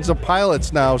thousands of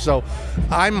pilots now. So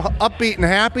I'm upbeat and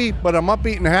happy, but I'm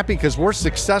upbeat and happy because we're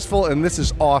successful, and this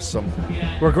is awesome.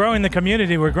 We're growing the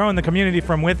community. We're growing the community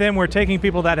from within. We're taking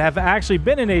people that have actually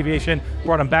been in aviation,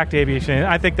 brought them back to aviation. And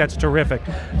I think that's terrific.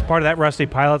 It's part of that Rusty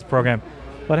Pilots program.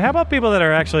 But how about people that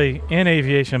are actually in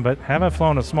aviation but haven't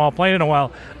flown a small plane in a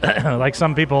while, like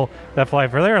some people that fly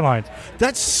for the airlines?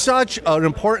 That's such an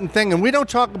important thing, and we don't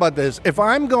talk about this. If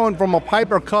I'm going from a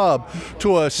Piper Cub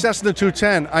to a Cessna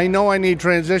 210, I know I need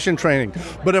transition training.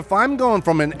 But if I'm going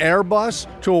from an Airbus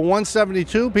to a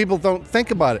 172, people don't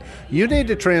think about it. You need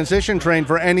to transition train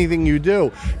for anything you do.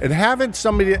 And having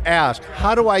somebody ask,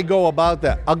 how do I go about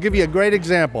that? I'll give you a great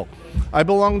example. I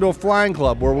belong to a flying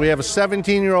club where we have a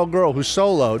 17-year-old girl who's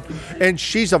soloed, and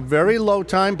she's a very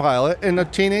low-time pilot and a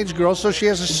teenage girl, so she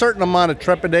has a certain amount of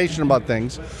trepidation about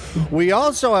things. We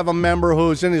also have a member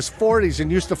who's in his 40s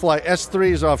and used to fly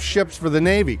S-3s off ships for the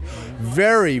Navy.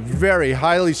 Very, very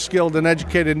highly skilled and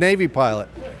educated Navy pilot.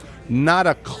 Not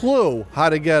a clue how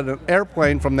to get an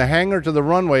airplane from the hangar to the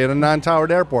runway at a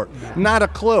non-towered airport. Not a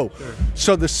clue.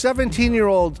 So the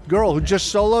 17-year-old girl who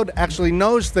just soloed actually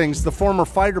knows things the former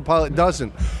fighter pilot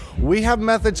doesn't. We have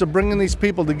methods of bringing these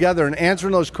people together and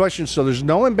answering those questions so there's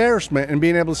no embarrassment in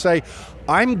being able to say,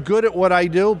 I'm good at what I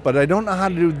do, but I don't know how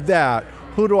to do that.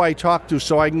 Who do I talk to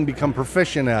so I can become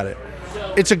proficient at it?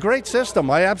 It's a great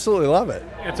system. I absolutely love it.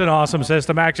 It's an awesome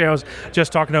system. Actually, I was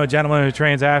just talking to a gentleman who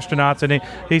trains astronauts, and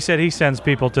he said he sends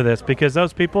people to this because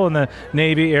those people in the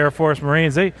Navy, Air Force,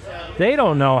 Marines, they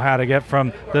don't know how to get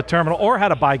from the terminal or how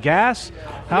to buy gas,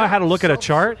 how to look at a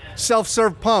chart.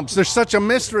 Self-serve pumps. They're such a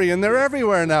mystery, and they're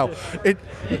everywhere now.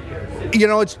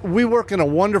 We work in a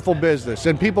wonderful business,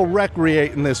 and people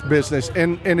recreate in this business,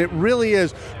 and it really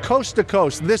is coast to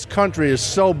coast. This country is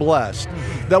so blessed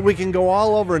that we can go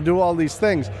all over and do all these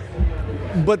things.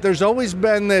 But there's always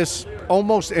been this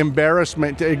almost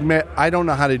embarrassment to admit, I don't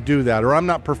know how to do that, or I'm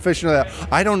not proficient at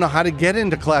that. I don't know how to get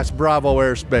into Class Bravo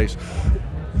airspace.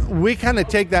 we kind of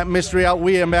take that mystery out.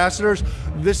 We ambassadors,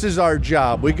 this is our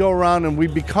job. We go around and we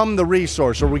become the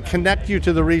resource, or we connect you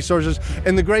to the resources.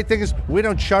 And the great thing is we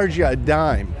don't charge you a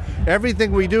dime.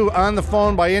 Everything we do on the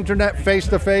phone, by internet,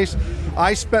 face-to-face.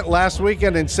 I spent last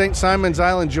weekend in St. Simons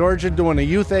Island, Georgia, doing a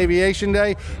youth aviation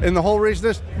day, and the whole reason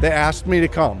is they asked me to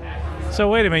come. So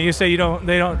wait a minute, you say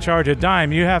they don't charge a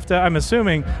dime. You have to, I'm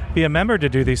assuming, be a member to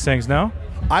do these things, no?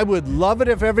 I would love it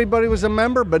if everybody was a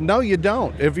member, but no, you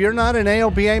don't. If you're not an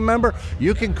AOPA member,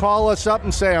 you can call us up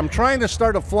and say, I'm trying to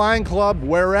start a flying club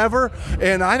wherever,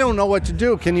 and I don't know what to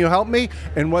do. Can you help me?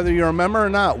 And whether you're a member or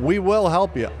not, we will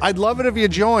help you. I'd love it if you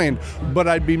joined, but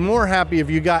I'd be more happy if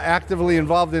you got actively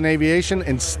involved in aviation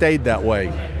and stayed that way.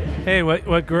 Hey,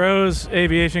 what grows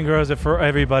aviation grows it for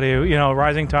everybody. You know,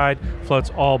 rising tide floats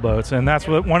all boats, and that's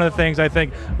what one of the things I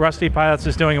think Rusty Pilots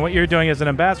is doing, and what you're doing as an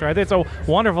ambassador. I think it's a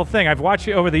wonderful thing. I've watched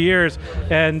you over the years,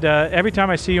 and every time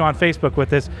I see you on Facebook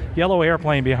with this yellow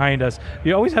airplane behind us,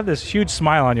 you always have this huge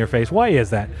smile on your face. Why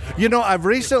is that? You know, I've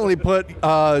recently put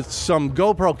some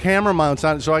GoPro camera mounts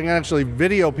on it so I can actually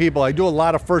video people. I do a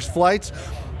lot of first flights.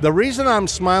 The reason I'm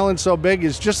smiling so big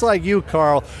is just like you,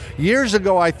 Carl. Years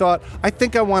ago, I thought, I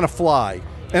think I want to fly.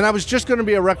 And I was just going to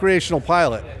be a recreational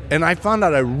pilot. And I found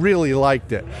out I really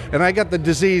liked it. And I got the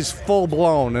disease full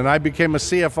blown. And I became a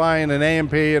CFI and an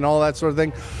AMP and all that sort of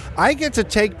thing. I get to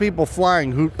take people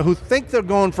flying who think they're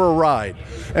going for a ride.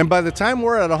 And by the time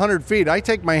we're at 100 feet, I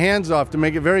take my hands off to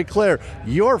make it very clear,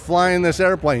 you're flying this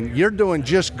airplane. You're doing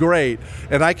just great.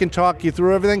 And I can talk you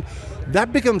through everything.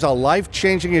 That becomes a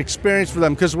life-changing experience for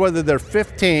them, because whether they're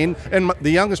 15, and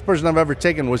the youngest person I've ever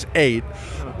taken was 8.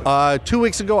 2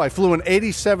 weeks ago, I flew an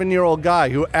 87-year-old guy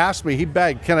who asked me, he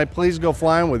begged, can I please go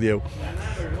flying with you?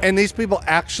 And these people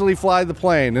actually fly the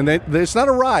plane, and it's not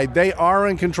a ride. They are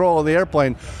in control of the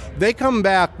airplane. They come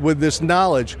back with this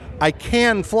knowledge, I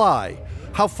can fly.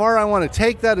 How far I want to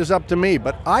take that is up to me,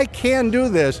 but I can do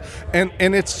this, and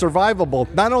it's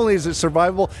survivable. Not only is it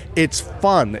survivable, it's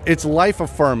fun, it's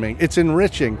life-affirming, it's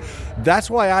enriching. That's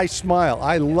why I smile.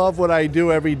 I love what I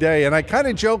do every day, and I kind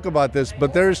of joke about this,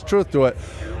 but there's truth to it.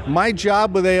 My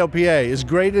job with AOPA, as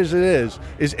great as it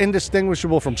is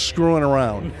indistinguishable from screwing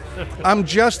around. I'm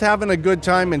just having a good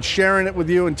time and sharing it with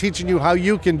you and teaching you how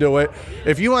you can do it.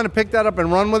 If you want to pick that up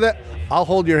and run with it, I'll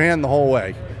hold your hand the whole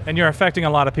way. And you're affecting a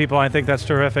lot of people. I think that's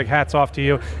terrific. Hats off to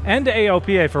you and to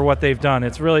AOPA for what they've done.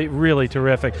 It's really, really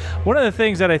terrific. One of the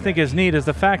things that I think is neat is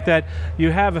the fact that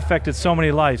you have affected so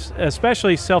many lives,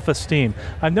 especially self-esteem.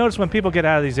 I've noticed when people get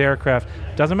out of these aircraft,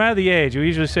 doesn't matter the age, we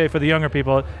usually say for the younger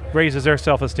people, it raises their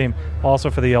self-esteem. Also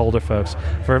for the older folks,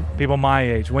 for people my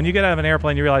age. When you get out of an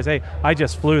airplane, you realize, hey, I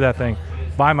just flew that thing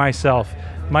by myself.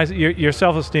 Your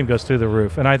self-esteem goes through the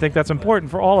roof, and I think that's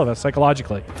important for all of us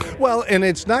psychologically. Well, and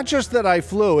it's not just that I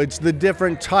flew, it's the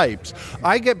different types.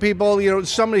 I get people,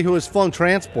 somebody who has flown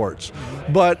transports,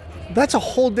 but that's a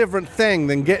whole different thing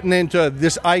than getting into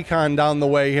this Icon down the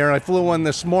way here. And I flew one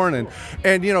this morning,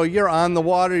 and you're on the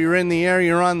water, you're in the air,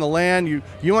 you're on the land,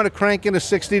 you want to crank in a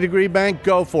 60-degree bank,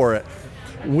 go for it.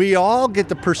 We all get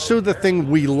to pursue the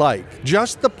thing we like,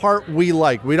 just the part we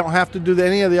like. We don't have to do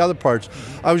any of the other parts.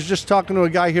 I was just talking to a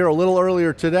guy here a little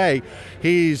earlier today.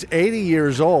 He's 80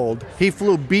 years old. He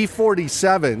flew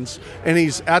B-47s, and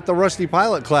he's at the Rusty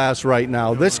Pilot class right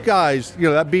now. This guy's,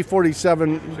 that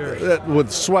B-47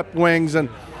 with swept wings and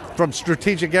from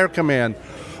Strategic Air Command.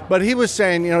 But he was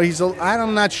saying,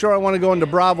 I'm not sure I want to go into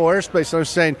Bravo Airspace. I was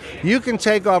saying, you can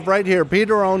take off right here,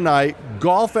 Peter O. Knight,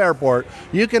 Gulf Airport.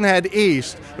 You can head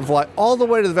east and fly all the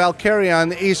way to the Valkyria on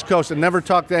the East Coast and never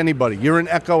talk to anybody. You're in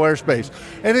Echo Airspace.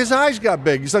 And his eyes got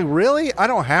big. He's like, really? I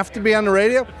don't have to be on the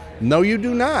radio? No, you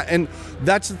do not. And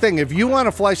that's the thing. If you want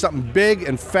to fly something big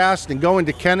and fast and go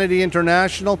into Kennedy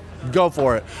International, go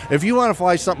for it. If you want to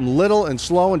fly something little and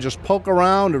slow and just poke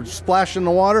around or splash in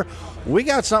the water, we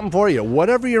got something for you.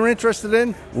 Whatever you're interested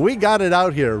in, we got it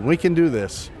out here. We can do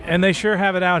this. And they sure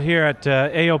have it out here at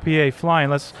AOPA Flying.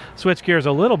 Let's switch gears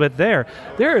a little bit there.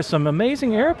 There are some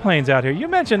amazing airplanes out here. You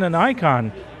mentioned an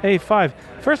Icon A5.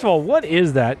 First of all, what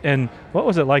is that, and what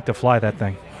was it like to fly that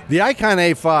thing? The Icon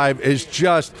A5 is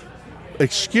just,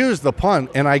 excuse the pun,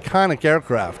 an iconic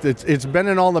aircraft. It's been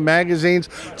in all the magazines.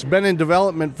 It's been in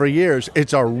development for years.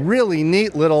 It's a really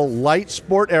neat little light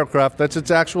sport aircraft. That's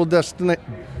its actual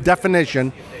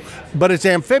definition. But it's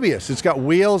amphibious. It's got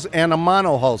wheels and a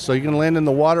monohull, so you can land in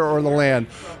the water or the land.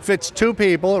 Fits 2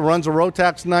 people. It runs a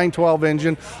Rotax 912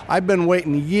 engine. I've been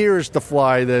waiting years to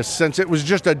fly this since it was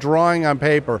just a drawing on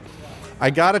paper. I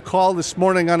got a call this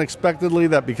morning unexpectedly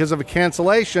that because of a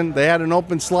cancellation, they had an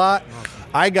open slot.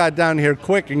 I got down here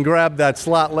quick and grabbed that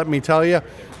slot, let me tell you.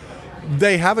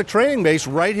 They have a training base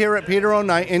right here at Peter O.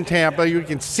 Knight in Tampa. You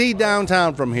can see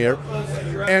downtown from here.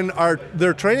 And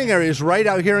their training area is right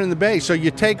out here in the bay. So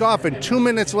you take off, and 2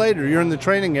 minutes later, you're in the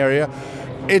training area.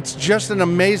 It's just an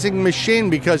amazing machine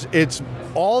because it's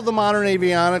all the modern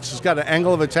avionics. It's got an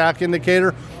angle of attack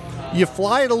indicator. You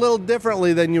fly it a little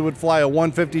differently than you would fly a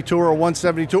 152 or a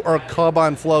 172 or a Cub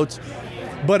on floats.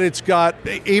 But it's got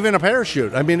even a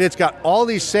parachute. I mean, it's got all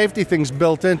these safety things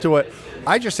built into it.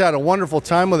 I just had a wonderful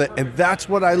time with it, and that's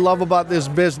what I love about this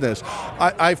business.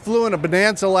 I flew in a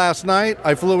Bonanza last night.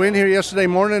 I flew in here yesterday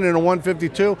morning in a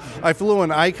 152. I flew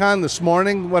an Icon this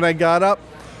morning when I got up.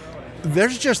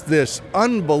 There's just this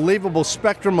unbelievable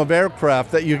spectrum of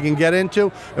aircraft that you can get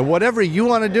into, and whatever you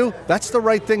want to do, that's the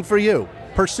right thing for you.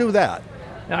 Pursue that.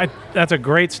 That's a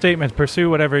great statement. Pursue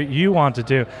whatever you want to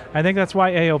do. I think that's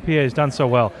why AOPA has done so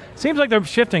well. Seems like they're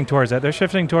shifting towards that. They're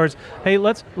shifting towards, hey,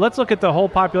 let's look at the whole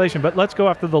population, but let's go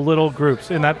after the little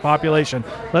groups in that population.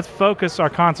 Let's focus our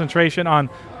concentration on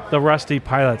the rusty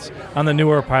pilots, on the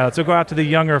newer pilots. So go out to the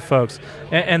younger folks.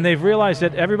 And they've realized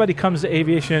that everybody comes to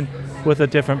aviation with a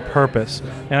different purpose.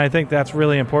 And I think that's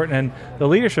really important. And the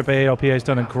leadership at AOPA has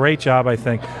done a great job, I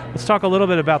think. Let's talk a little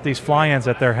bit about these fly-ins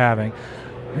that they're having.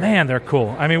 Man, they're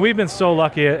cool. I mean, we've been so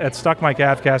lucky at Stuck Mike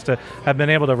AvCast to have been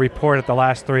able to report at the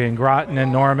last three in Groton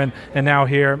and Norman, and now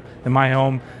here in my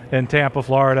home in Tampa,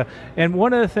 Florida. And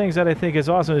one of the things that I think is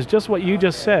awesome is just what you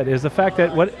just said, is the fact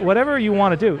that whatever you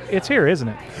want to do, it's here, isn't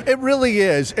it? It really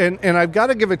is. And I've got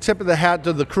to give a tip of the hat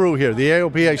to the crew here, the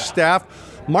AOPA staff.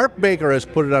 Mark Baker has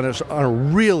put it on a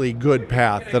really good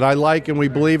path that I like and we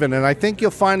believe in. And I think you'll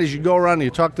find as you go around and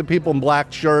you talk to people in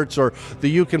black shirts or the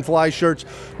You Can Fly shirts,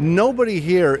 nobody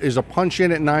here is a punch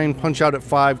in at 9, punch out at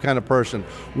 5 kind of person.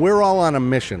 We're all on a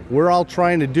mission. We're all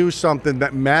trying to do something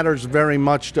that matters very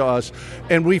much to us.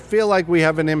 And we feel like we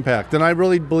have an impact. And I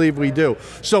really believe we do.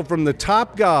 So from the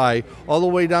top guy all the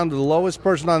way down to the lowest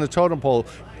person on the totem pole,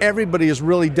 everybody is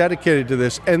really dedicated to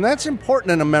this, and that's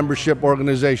important in a membership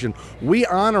organization. We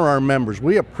honor our members.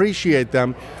 We appreciate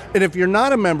them. And if you're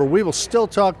not a member, we will still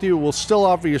talk to you. We'll still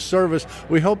offer you service.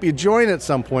 We hope you join at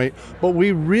some point, but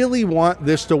we really want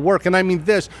this to work. And I mean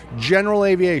this, general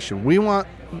aviation. We want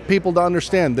people to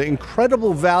understand the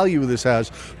incredible value this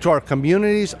has to our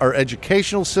communities, our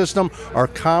educational system, our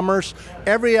commerce.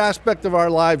 Every aspect of our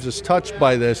lives is touched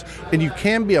by this, and you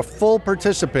can be a full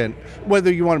participant,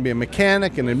 whether you want to be a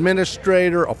mechanic, an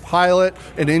administrator, a pilot,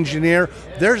 an engineer.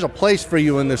 There's a place for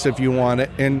you in this if you want it,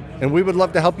 and we would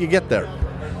love to help you get there.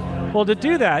 Well, to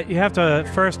do that, you have to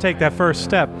first take that first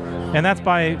step, and that's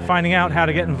by finding out how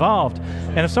to get involved.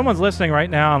 And if someone's listening right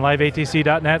now on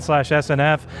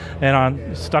liveatc.net/SNF and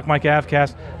on Stuck Mike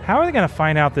AvCast, how are they going to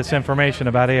find out this information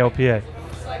about AOPA?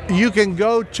 You can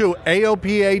go to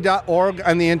AOPA.org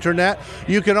on the internet.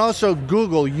 You can also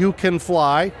Google You Can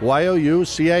Fly,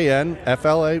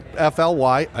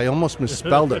 YOUCANFLY. I almost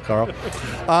misspelled it, Carl.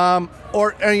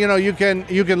 Or you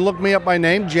can look me up by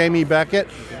name, Jamie Beckett.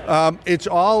 It's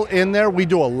all in there. We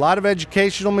do a lot of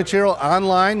educational material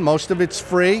online. Most of it's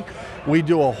free. We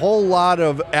do a whole lot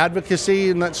of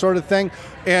advocacy and that sort of thing.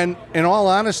 And in all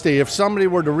honesty, if somebody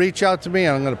were to reach out to me,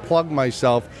 and I'm going to plug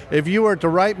myself, if you were to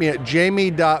write me at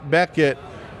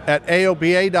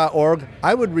jamie.beckett@aopa.org,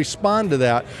 I would respond to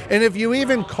that. And if you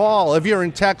even call, if you're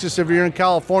in Texas, if you're in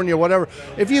California, whatever,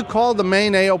 if you call the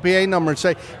main AOPA number and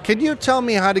say, can you tell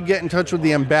me how to get in touch with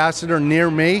the ambassador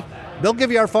near me? They'll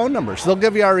give you our phone numbers. They'll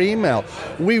give you our email.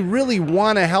 We really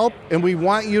want to help, and we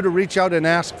want you to reach out and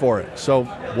ask for it. So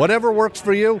whatever works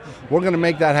for you, we're going to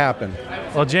make that happen.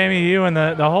 Well, Jamie, you and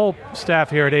the whole staff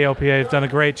here at AOPA have done a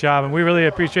great job, and we really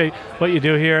appreciate what you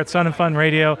do here at Sun and Fun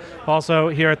Radio, also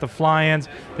here at the Fly-Ins.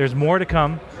 There's more to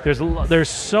come. There's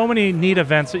so many neat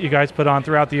events that you guys put on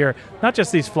throughout the year, not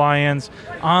just these fly-ins,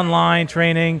 online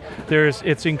training.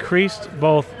 It's increased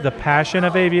both the passion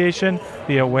of aviation,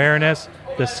 the awareness,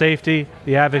 the safety,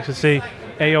 the advocacy.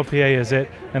 AOPA is it,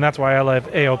 and that's why I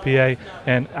love AOPA,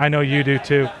 and I know you do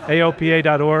too.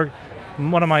 AOPA.org,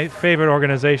 one of my favorite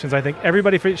organizations. I think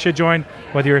everybody should join,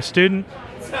 whether you're a student,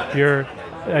 you're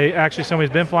actually somebody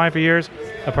who's been flying for years,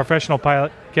 a professional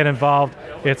pilot. Get involved.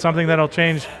 It's something that'll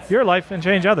change your life and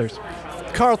change others.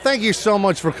 Carl, thank you so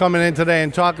much for coming in today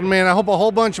and talking to me, and I hope a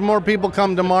whole bunch more people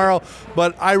come tomorrow,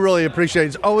 but I really appreciate it.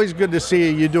 It's always good to see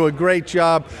you. You do a great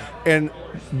job, and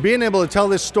being able to tell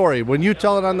this story, when you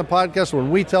tell it on the podcast,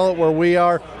 when we tell it where we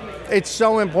are, it's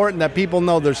so important that people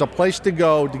know there's a place to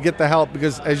go to get the help,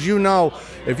 because as you know,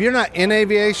 if you're not in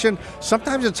aviation,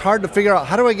 sometimes it's hard to figure out,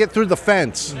 how do I get through the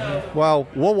fence? Mm-hmm. Well,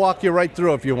 we'll walk you right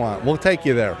through if you want. We'll take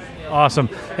you there. Awesome.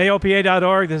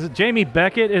 AOPA.org. This is Jamie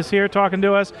Beckett is here talking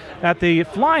to us at the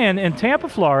Fly-In in Tampa,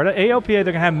 Florida. AOPA, they're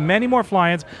going to have many more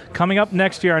fly-ins coming up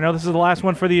next year. I know this is the last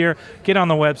one for the year. Get on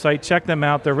the website. Check them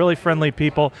out. They're really friendly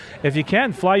people. If you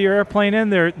can, fly your airplane in.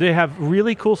 They have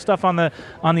really cool stuff on the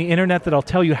internet that'll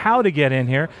tell you how to get in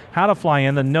here, how to fly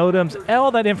in, the NOTAMs.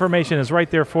 All that information is right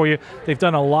there for you. They've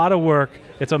done a lot of work.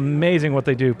 It's amazing what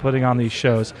they do putting on these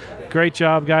shows. Great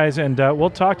job, guys, and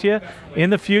we'll talk to you in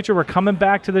the future. We're coming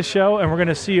back to the show, and we're going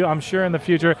to see you, I'm sure, in the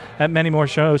future at many more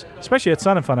shows, especially at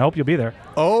Sun and Fun. I hope you'll be there.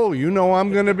 Oh, you know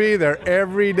I'm going to be there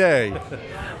every day.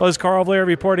 Well, this is Carl Blair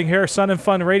reporting here, Sun and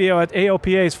Fun Radio at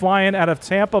AOPA's Fly-In out of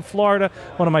Tampa, Florida,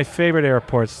 one of my favorite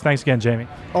airports. Thanks again, Jamie.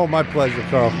 Oh, my pleasure,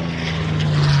 Carl.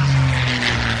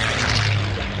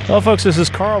 Well, folks, this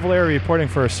is Carl Valeri reporting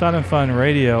for Sun and Fun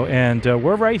Radio, and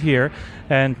we're right here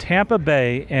in Tampa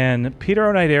Bay and Peter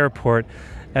O. Knight Airport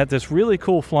at this really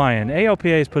cool fly-in.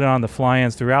 AOPA has put on the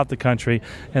fly-ins throughout the country,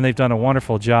 and they've done a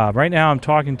wonderful job. Right now I'm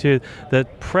talking to the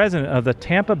president of the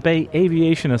Tampa Bay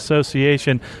Aviation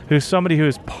Association, who's somebody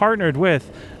who's partnered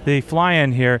with the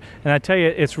fly-in here, and I tell you,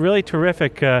 it's really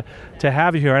terrific to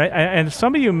have you here. And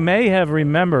some of you may have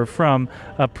remember from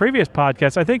a previous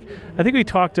podcast. I think we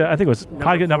talked. I think it was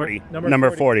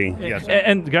number 40. Yes.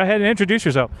 And go ahead and introduce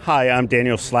yourself. Hi, I'm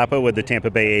Daniel Slappa with the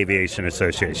Tampa Bay Aviation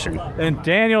Association. And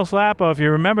Daniel Slappa, if you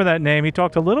remember that name, he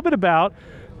talked a little bit about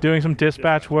doing some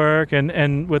dispatch work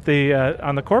and with the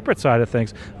on the corporate side of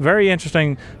things. Very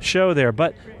interesting show there.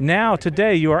 But now,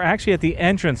 today, you are actually at the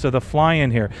entrance of the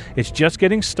fly-in here. It's just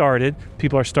getting started.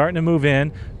 People are starting to move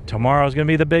in. Tomorrow is going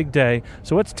to be the big day.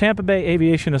 So what's Tampa Bay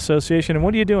Aviation Association, and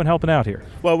what are you doing helping out here?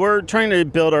 Well, we're trying to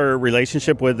build our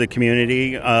relationship with the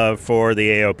community for the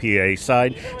AOPA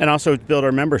side, and also build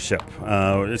our membership.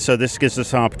 So this gives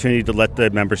us an opportunity to let the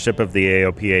membership of the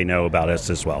AOPA know about us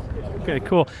as well. Okay,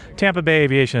 cool. Tampa Bay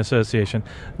Aviation Association.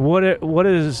 What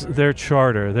is their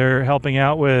charter? They're helping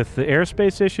out with the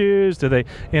airspace issues? Do they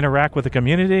interact with the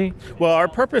community? Well, our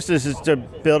purpose is to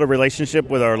build a relationship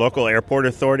with our local airport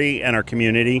authority and our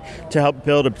community to help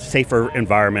build a safer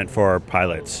environment for our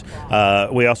pilots.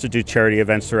 We also do charity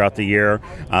events throughout the year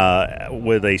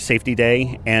with a safety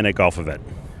day and a golf event.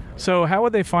 So how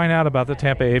would they find out about the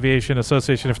Tampa Aviation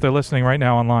Association if they're listening right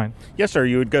now online? Yes, sir.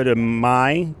 You would go to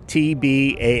mytbaa.org.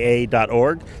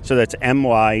 So that's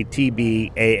mytbaa.org.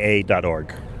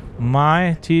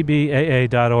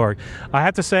 mytbaa.org. I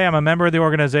have to say I'm a member of the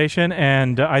organization,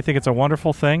 and I think it's a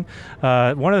wonderful thing.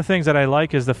 One of the things that I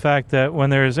like is the fact that when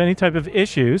there's any type of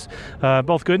issues,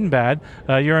 both good and bad,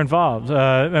 you're involved.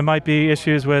 It might be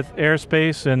issues with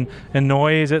airspace and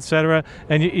noise, etc.,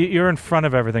 and you're in front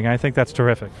of everything. I think that's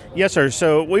terrific. Yes, sir.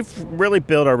 So we've really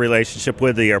built our relationship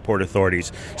with the airport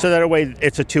authorities, so that way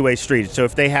it's a two-way street. So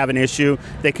if they have an issue,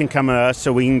 they can come to us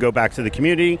so we can go back to the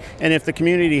community, and if the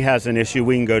community has an issue,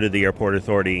 we can go to the airport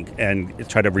authority and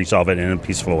try to resolve it in a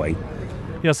peaceful way.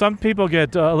 Some people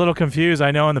get a little confused,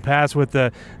 I know, in the past with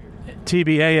the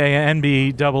TBAA and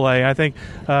NBAA. I think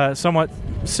somewhat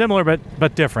similar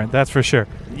but different, that's for sure.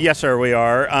 Yes, sir, we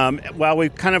are. While we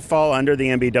kind of fall under the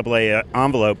NBAA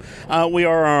envelope, we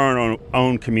are our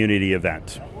own community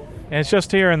event. And it's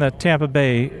just here in the Tampa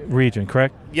Bay region,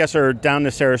 correct? Yes, sir. Down to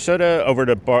Sarasota, over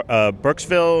to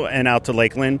Brooksville, and out to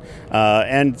Lakeland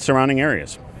and surrounding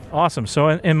areas. Awesome. So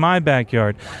in my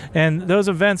backyard. And those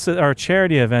events that are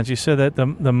charity events, you said that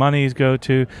the monies go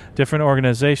to different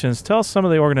organizations. Tell us some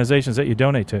of the organizations that you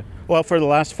donate to. Well, for the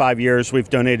last 5 years, we've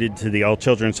donated to the All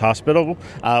Children's Hospital.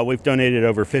 We've donated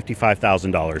over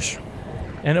 $55,000.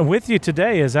 And with you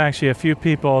today is actually a few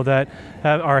people that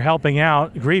are helping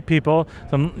out, greet people,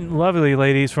 some lovely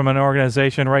ladies from an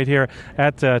organization right here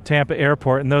at Tampa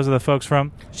Airport, and those are the folks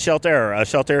from? Shelter.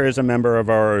 Shelter is a member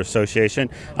of our association.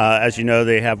 As you know,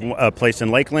 they have a place in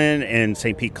Lakeland, in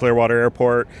St. Pete Clearwater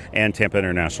Airport, and Tampa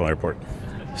International Airport.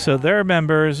 So they're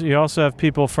members. You also have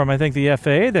people from, I think, the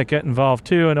FAA that get involved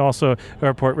too, and also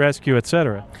airport rescue,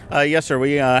 etc. Yes, sir.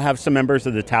 We have some members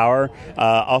of the tower.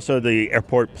 Also, the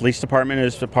airport police department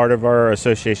is a part of our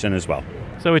association as well.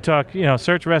 So we talk,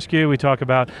 search rescue. We talk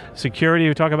about security.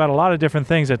 We talk about a lot of different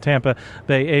things at Tampa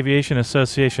Bay Aviation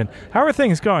Association. How are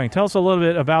things going? Tell us a little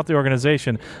bit about the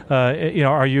organization.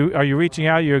 Are you reaching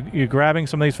out? You grabbing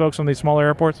some of these folks from these smaller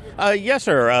airports? Yes,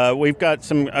 sir. We've got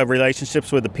some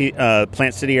relationships with the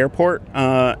Plant City Airport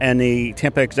and the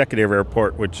Tampa Executive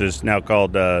Airport, which is now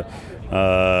called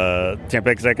Tampa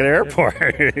Executive Airport.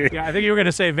 Yeah, I think you were going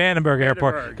to say Vandenberg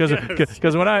Airport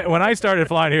because when I started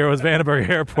flying here, it was Vandenberg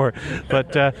Airport.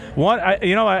 But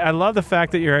I love the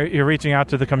fact that you're reaching out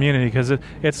to the community because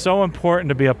it's so important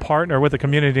to be a partner with the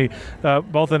community,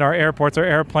 both in our airports, our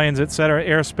airplanes, et cetera,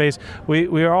 airspace.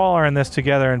 We all are in this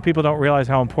together, and people don't realize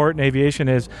how important aviation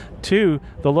is to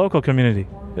the local community.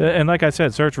 And like I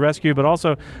said, search, rescue, but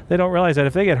also they don't realize that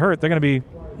if they get hurt, they're going to be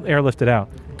airlifted out.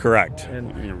 Correct.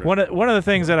 And one of the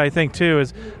things that I think too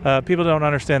is people don't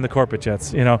understand the corporate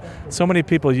jets. So many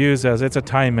people use it's a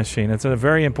time machine. It's a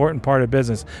very important part of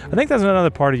business. I think that's another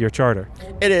part of your charter.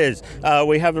 It is.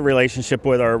 We have a relationship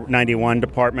with our 91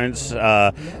 departments,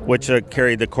 which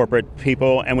carry the corporate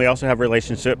people, and we also have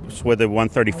relationships with the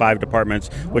 135 departments,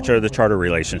 which are the charter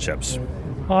relationships.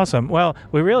 Awesome. Well,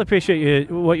 we really appreciate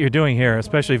what you're doing here,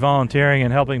 especially volunteering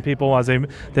and helping people as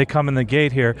they come in the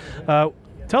gate here.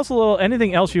 Tell us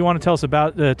anything else you want to tell us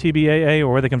about the TBAA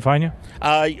or where they can find you?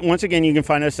 Once again, you can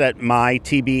find us at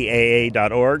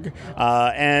mytbaa.org,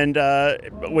 and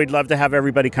we'd love to have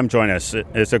everybody come join us.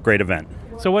 It's a great event.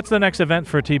 So what's the next event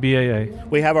for TBAA?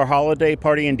 We have our holiday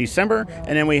party in December,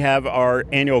 and then we have our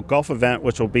annual golf event,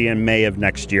 which will be in May of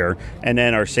next year, and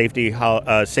then our safety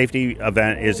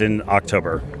event is in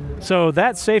October. So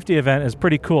that safety event is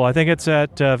pretty cool. I think it's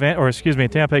at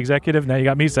Tampa Executive. Now you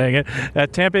got me saying it.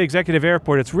 At Tampa Executive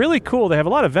Airport. It's really cool. They have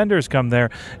a lot of vendors come there,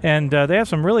 and they have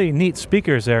some really neat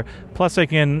speakers there. Plus, you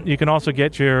can also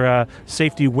get your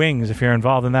safety wings if you're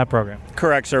involved in that program.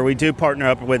 Correct, sir. We do partner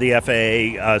up with the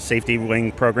FAA safety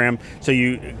wing program, so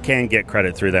you can get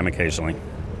credit through them occasionally.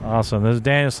 Awesome. This is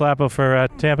Daniel Slappo for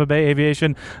Tampa Bay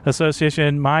Aviation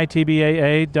Association.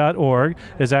 MyTBAA.org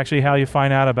is actually how you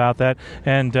find out about that.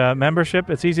 And membership,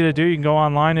 it's easy to do. You can go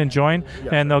online and join,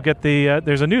 and they'll get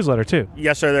there's a newsletter too.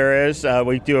 Yes, sir, there is.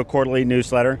 We do a quarterly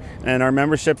newsletter, and our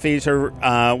membership fees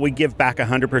are, we give back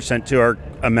 100% to our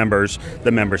members,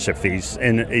 the membership fees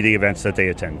in the events that they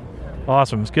attend.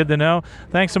 Awesome. It's good to know.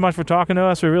 Thanks so much for talking to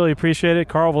us. We really appreciate it.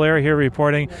 Carl Valeri here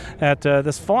reporting at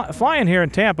this flying here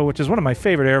in Tampa, which is one of my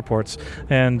favorite airports.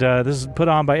 And this is put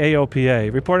on by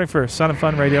AOPA. Reporting for Sun and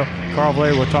Fun Radio, Carl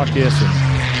Valeri. We'll talk to you soon.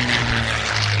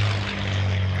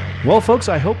 Well, folks,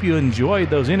 I hope you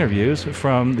enjoyed those interviews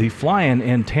from the fly-in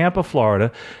in Tampa,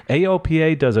 Florida.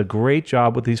 AOPA does a great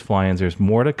job with these fly-ins. There's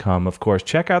more to come. Of course,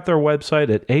 check out their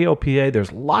website at AOPA.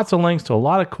 There's lots of links to a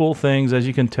lot of cool things. As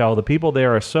you can tell, the people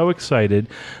there are so excited.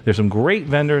 There's some great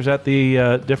vendors at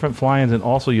the different fly-ins, and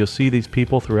also you'll see these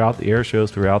people throughout the air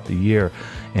shows throughout the year.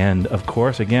 And, of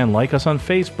course, again, like us on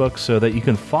Facebook so that you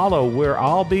can follow where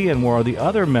I'll be and where the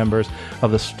other members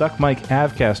of the Stuck Mic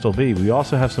Avcast will be. We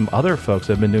also have some other folks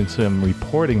that have been doing some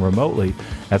reporting remotely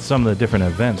at some of the different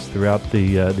events throughout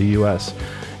the U.S.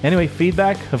 Anyway,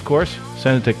 feedback, of course,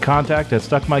 send it to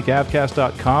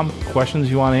contact@stuckmicavcast.com.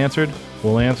 Questions you want answered,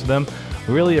 we'll answer them.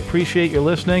 We really appreciate your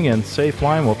listening, and safe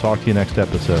flying. We'll talk to you next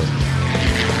episode.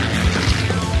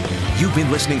 You've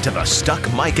been listening to the Stuck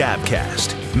Mic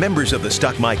Avcast. Members of the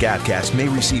Stuck Mic Avcast may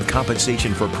receive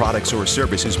compensation for products or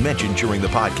services mentioned during the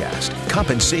podcast.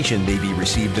 Compensation may be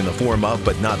received in the form of,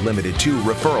 but not limited to,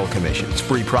 referral commissions,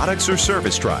 free products, or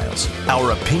service trials.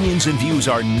 Our opinions and views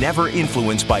are never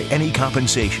influenced by any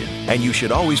compensation, and you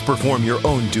should always perform your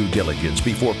own due diligence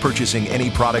before purchasing any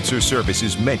products or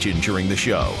services mentioned during the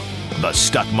show. The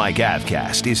Stuck Mic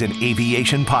Avcast is an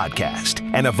aviation podcast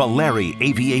and a Valeri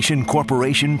Aviation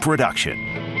Corporation production.